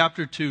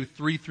chapter 2,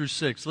 3 through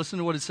 6. Listen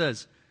to what it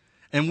says.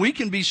 And we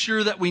can be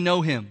sure that we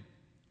know him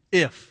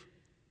if.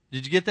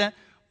 Did you get that?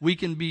 We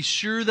can be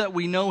sure that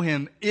we know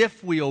him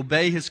if we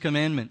obey his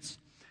commandments.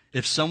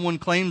 If someone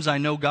claims I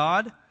know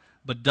God,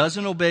 but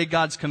doesn't obey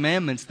God's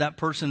commandments, that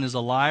person is a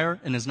liar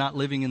and is not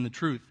living in the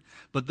truth.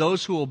 But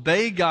those who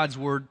obey God's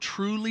word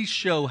truly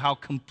show how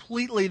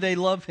completely they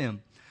love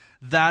him.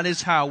 That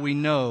is how we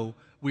know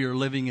we are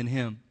living in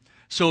him.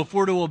 So if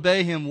we're to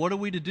obey him, what are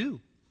we to do?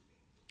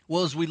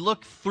 Well, as we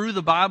look through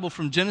the Bible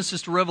from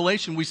Genesis to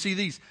Revelation, we see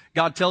these.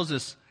 God tells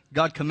us,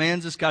 God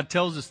commands us, God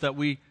tells us that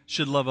we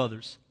should love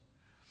others.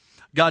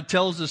 God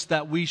tells us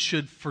that we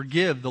should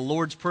forgive. The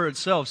Lord's Prayer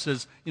itself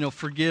says,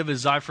 forgive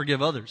as I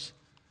forgive others.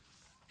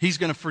 He's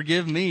going to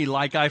forgive me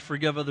like I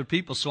forgive other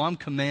people. So I'm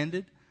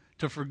commanded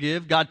to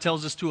forgive. God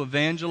tells us to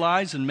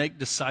evangelize and make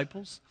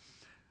disciples.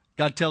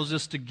 God tells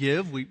us to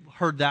give. We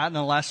heard that in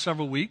the last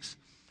several weeks.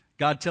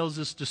 God tells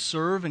us to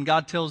serve, and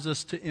God tells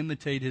us to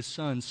imitate his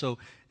Son. So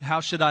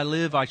how should I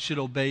live? I should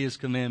obey his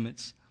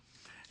commandments.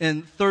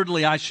 And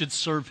thirdly, I should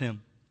serve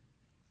him.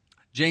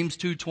 James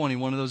 2:20,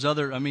 one of those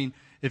other,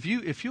 if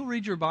you'll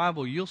read your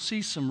Bible, you'll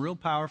see some real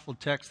powerful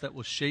texts that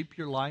will shape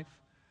your life.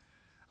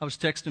 I was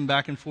texting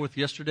back and forth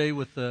yesterday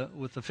with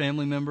a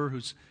family member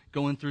who's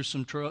going through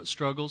some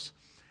struggles.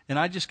 And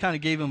I just kind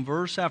of gave him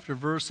verse after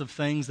verse of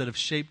things that have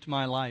shaped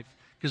my life.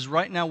 Because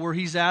right now where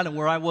he's at and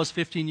where I was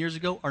 15 years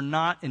ago are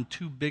not in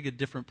too big of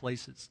different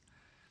places.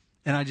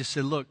 And I just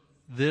said, look,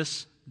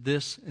 this,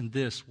 and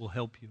this will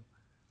help you.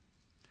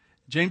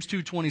 James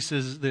 2:20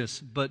 says this,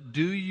 but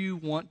do you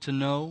want to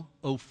know,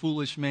 O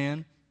foolish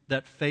man,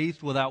 that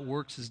faith without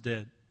works is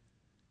dead?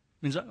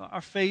 It means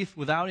our faith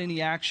without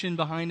any action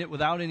behind it,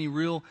 without any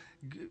real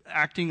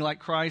acting like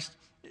Christ,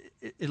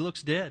 it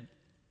looks dead.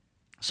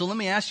 So let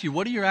me ask you,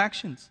 what are your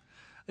actions?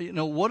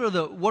 What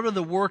are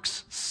the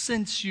works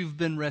since you've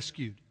been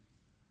rescued?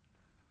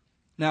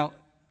 Now,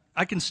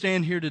 I can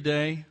stand here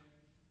today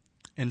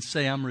and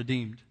say I'm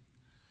redeemed.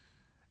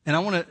 And I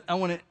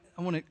want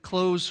to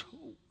close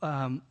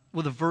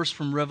with a verse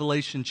from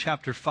Revelation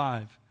chapter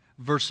 5,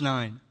 verse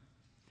 9.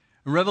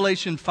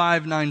 Revelation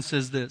 5:9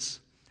 says this,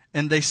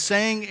 and they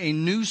sang a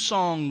new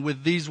song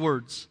with these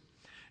words,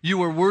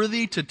 you are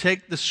worthy to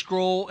take the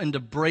scroll and to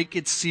break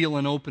its seal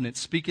and open it.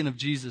 Speaking of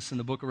Jesus in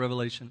the book of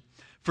Revelation.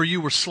 For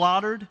you were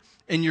slaughtered,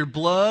 and your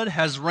blood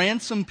has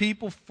ransomed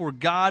people for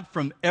God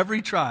from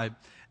every tribe,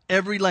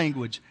 every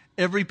language,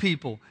 every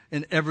people,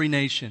 and every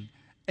nation.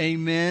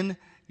 Amen.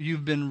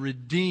 You've been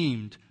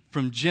redeemed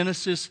from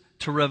Genesis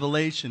to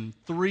Revelation.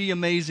 3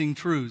 amazing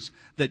truths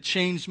that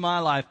changed my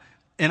life,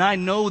 and I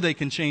know they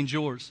can change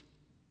yours.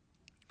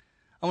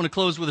 I want to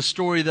close with a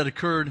story that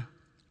occurred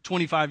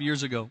 25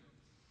 years ago.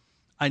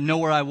 I know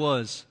where I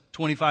was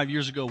 25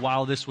 years ago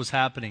while this was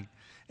happening.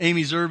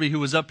 Amy Zerby, who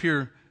was up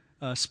here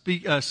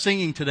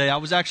singing today, I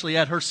was actually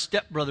at her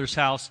stepbrother's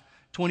house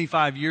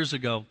 25 years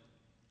ago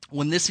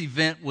when this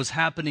event was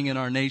happening in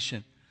our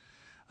nation.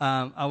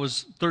 I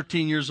was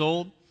 13 years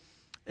old,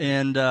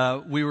 and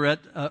we were at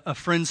a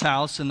friend's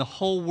house, and the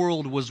whole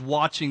world was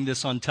watching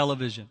this on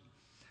television.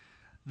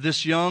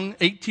 This young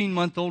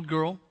 18-month-old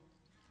girl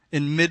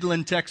in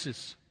Midland,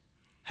 Texas,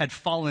 had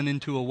fallen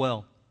into a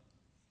well.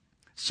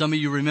 Some of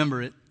you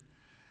remember it.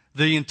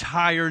 The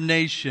entire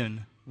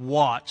nation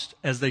watched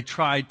as they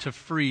tried to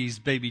freeze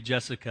baby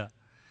Jessica.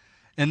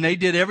 And they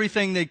did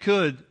everything they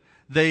could.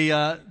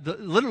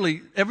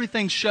 Literally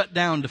everything shut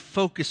down to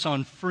focus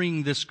on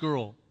freeing this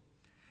girl.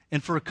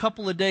 And for a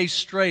couple of days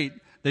straight,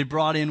 they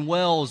brought in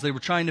wells. They were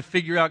trying to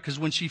figure out, because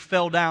when she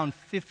fell down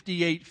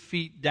 58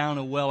 feet down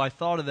a well, I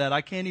thought of that.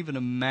 I can't even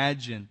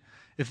imagine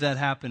if that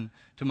happened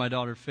to my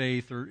daughter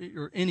Faith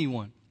or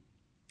anyone.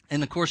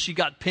 And of course, she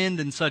got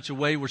pinned in such a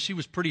way where she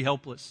was pretty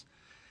helpless.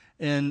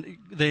 And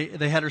they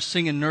had her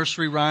singing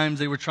nursery rhymes.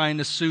 They were trying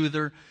to soothe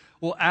her.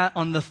 Well,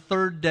 on the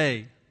third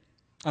day,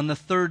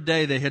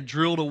 they had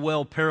drilled a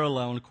well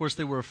parallel. And of course,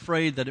 they were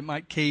afraid that it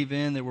might cave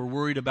in. They were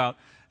worried about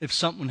if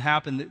something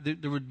happened,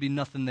 there would be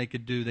nothing they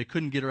could do. They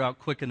couldn't get her out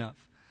quick enough.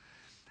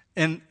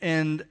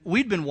 And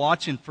we'd been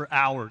watching for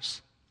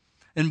hours.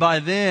 And by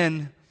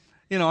then,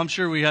 I'm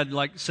sure we had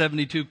like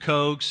 72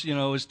 Cokes,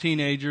 as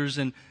teenagers.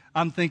 And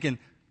I'm thinking,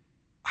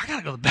 I got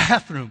to go to the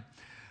bathroom.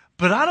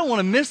 But I don't want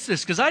to miss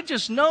this, because I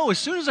just know as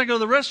soon as I go to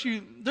the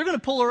rescue, they're going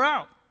to pull her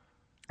out.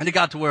 And it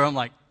got to where I'm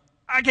like,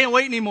 I can't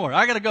wait anymore.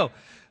 I got to go.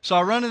 So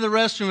I run to the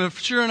restroom, and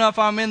sure enough,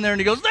 I'm in there,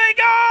 and he goes, they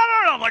got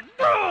her! And I'm like,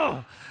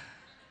 ugh.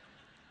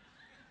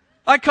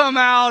 I come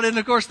out, and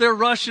of course, they're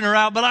rushing her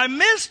out, but I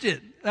missed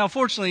it. Now,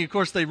 fortunately, of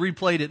course, they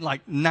replayed it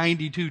like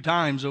 92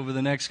 times over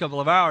the next couple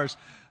of hours.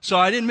 So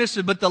I didn't miss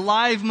it, but the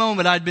live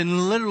moment, I'd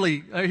been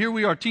literally, here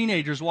we are,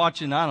 teenagers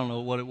watching, I don't know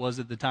what it was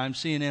at the time,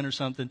 CNN or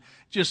something,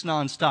 just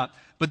nonstop.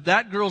 But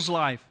that girl's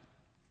life,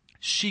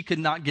 she could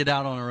not get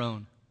out on her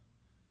own.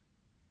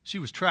 She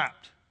was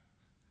trapped.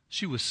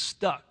 She was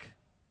stuck.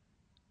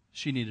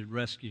 She needed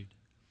rescued.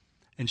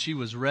 And she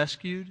was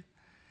rescued.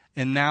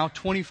 And now,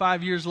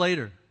 25 years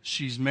later,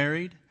 she's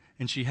married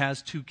and she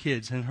has 2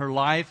 kids. And her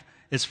life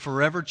is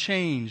forever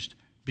changed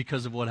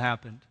because of what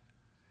happened.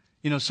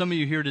 You know, some of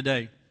you here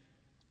today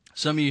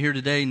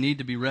need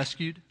to be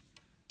rescued.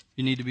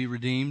 You need to be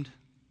redeemed.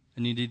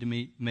 And you need to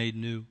be made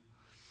new.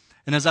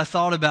 And as I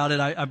thought about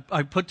it,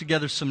 I put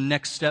together some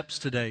next steps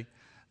today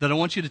that I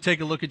want you to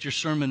take a look at your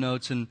sermon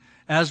notes. And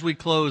as we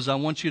close, I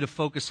want you to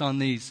focus on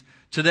these.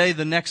 Today,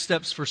 the next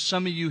steps for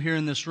some of you here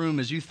in this room,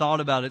 as you thought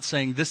about it,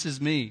 saying, this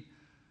is me.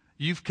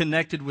 You've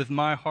connected with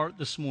my heart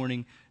this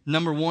morning.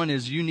 Number 1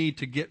 is you need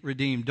to get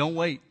redeemed. Don't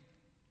wait.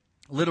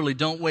 Literally,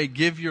 don't wait.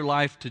 Give your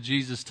life to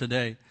Jesus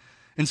today.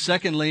 And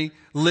secondly,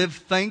 live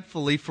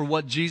thankfully for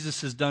what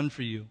Jesus has done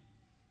for you.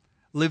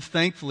 Live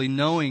thankfully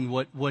knowing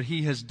what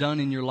He has done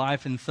in your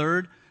life. And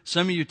third,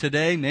 some of you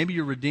today, maybe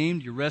you're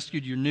redeemed, you're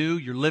rescued, you're new,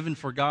 you're living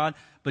for God,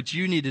 but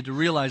you needed to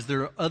realize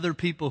there are other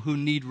people who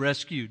need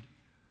rescued.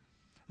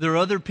 There are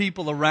other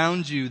people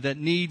around you that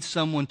need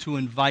someone to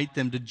invite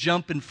them to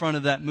jump in front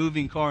of that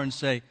moving car and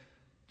say, do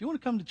you want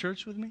to come to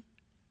church with me?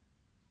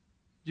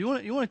 Do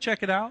you want to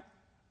check it out?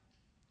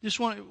 Just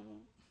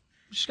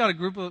got a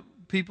group of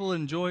people that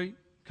enjoy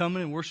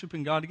coming and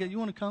worshiping God together. You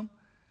want to come?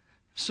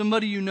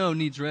 Somebody you know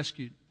needs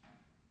rescued.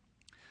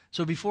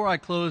 So before I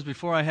close,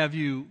 before I have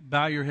you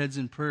bow your heads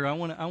in prayer, I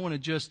want to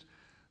just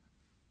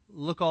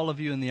look all of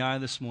you in the eye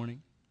this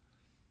morning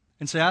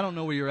and say, I don't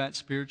know where you're at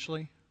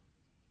spiritually,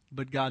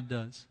 but God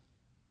does.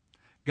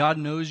 God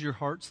knows your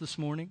hearts this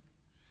morning.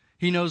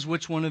 He knows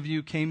which one of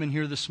you came in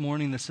here this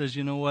morning that says,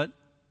 you know what?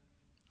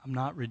 I'm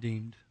not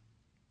redeemed.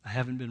 I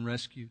haven't been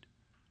rescued.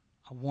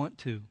 I want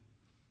to.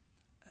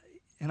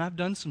 And I've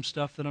done some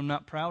stuff that I'm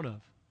not proud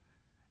of.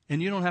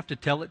 And you don't have to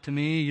tell it to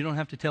me. You don't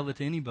have to tell it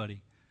to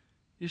anybody.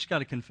 You just got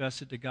to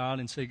confess it to God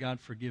and say, God,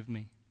 forgive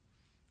me.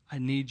 I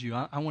need you.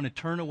 I want to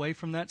turn away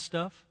from that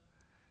stuff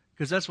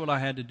because that's what I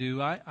had to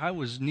do. I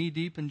was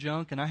knee-deep in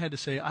junk, and I had to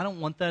say, I don't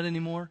want that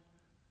anymore.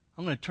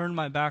 I'm going to turn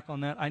my back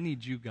on that. I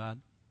need you, God.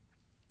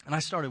 And I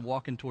started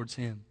walking towards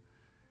Him.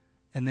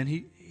 And then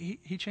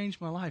He changed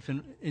my life.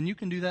 And you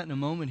can do that in a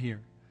moment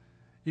here.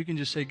 You can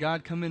just say,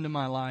 God, come into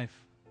my life.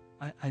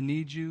 I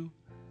need you.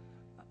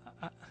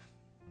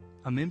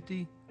 I'm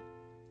empty.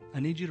 I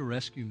need you to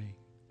rescue me.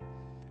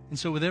 And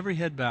so with every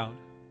head bowed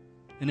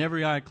and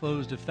every eye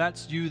closed, if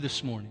that's you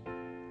this morning,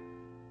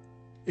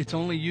 it's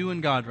only you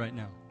and God right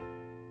now.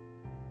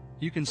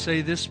 You can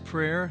say this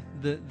prayer.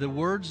 The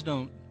words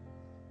don't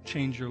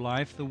change your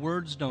life. The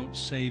words don't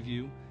save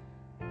you.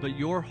 But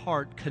your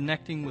heart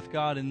connecting with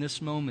God in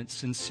this moment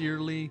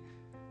sincerely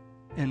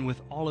and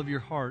with all of your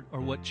heart are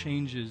what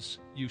changes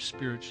you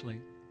spiritually.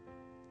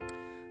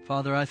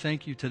 Father, I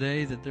thank you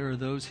today that there are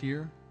those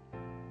here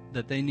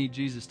that they need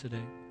Jesus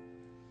today.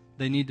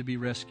 They need to be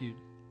rescued.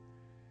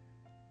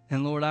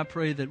 And Lord, I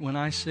pray that when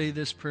I say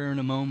this prayer in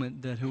a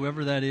moment, that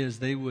whoever that is,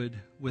 they would,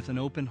 with an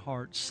open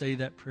heart, say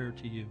that prayer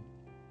to you.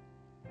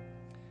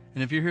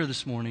 And if you're here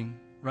this morning,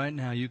 right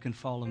now, you can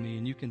follow me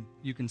and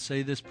you can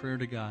say this prayer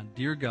to God.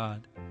 Dear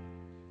God,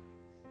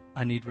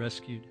 I need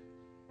rescued.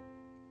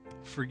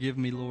 Forgive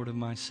me, Lord, of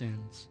my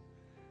sins.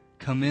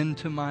 Come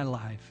into my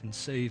life and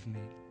save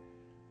me.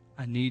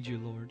 I need you,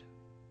 Lord.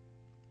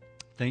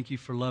 Thank you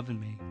for loving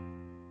me.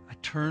 I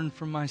turn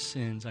from my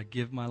sins. I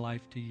give my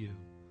life to you.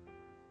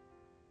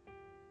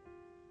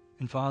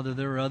 And Father,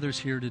 there are others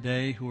here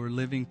today who are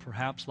living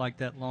perhaps like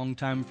that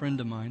longtime friend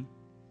of mine,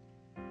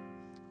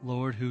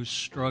 Lord, who's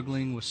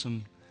struggling with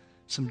some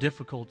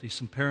difficulty,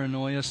 some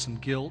paranoia, some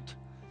guilt,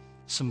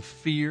 some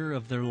fear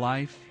of their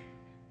life.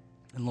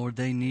 And Lord,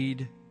 they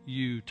need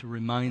you to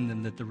remind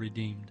them that they're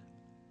redeemed.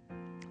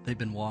 They've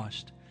been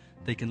washed.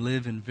 They can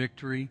live in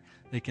victory.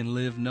 They can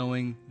live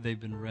knowing they've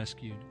been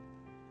rescued.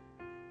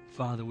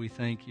 Father, we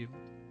thank you.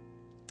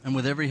 And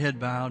with every head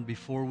bowed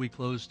before we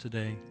close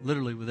today,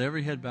 literally with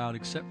every head bowed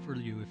except for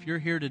you, if you're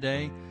here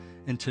today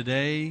and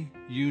today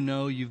you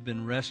know you've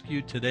been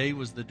rescued, today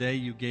was the day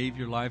you gave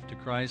your life to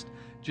Christ,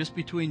 just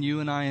between you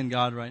and I and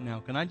God right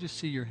now, can I just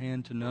see your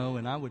hand to know?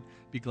 And I would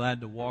be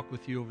glad to walk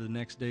with you over the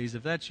next days.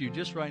 If that's you,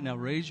 just right now,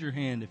 raise your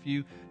hand if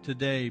you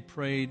today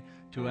prayed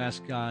to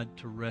ask God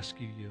to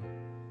rescue you.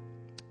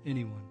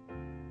 Anyone.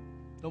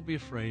 Don't be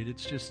afraid.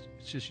 It's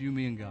just you,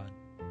 me, and God.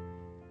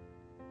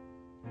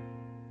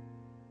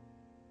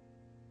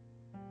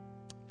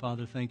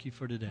 Father, thank you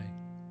for today.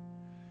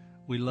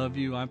 We love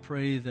you. I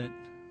pray that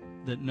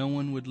no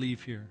one would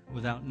leave here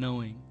without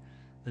knowing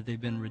that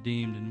they've been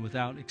redeemed and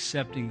without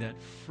accepting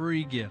that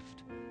free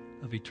gift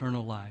of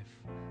eternal life,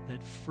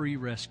 that free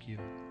rescue.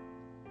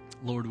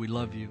 Lord, we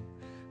love you.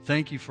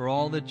 Thank you for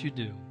all that you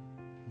do.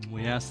 And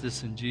we ask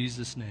this in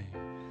Jesus' name.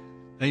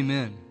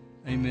 Amen.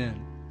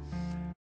 Amen.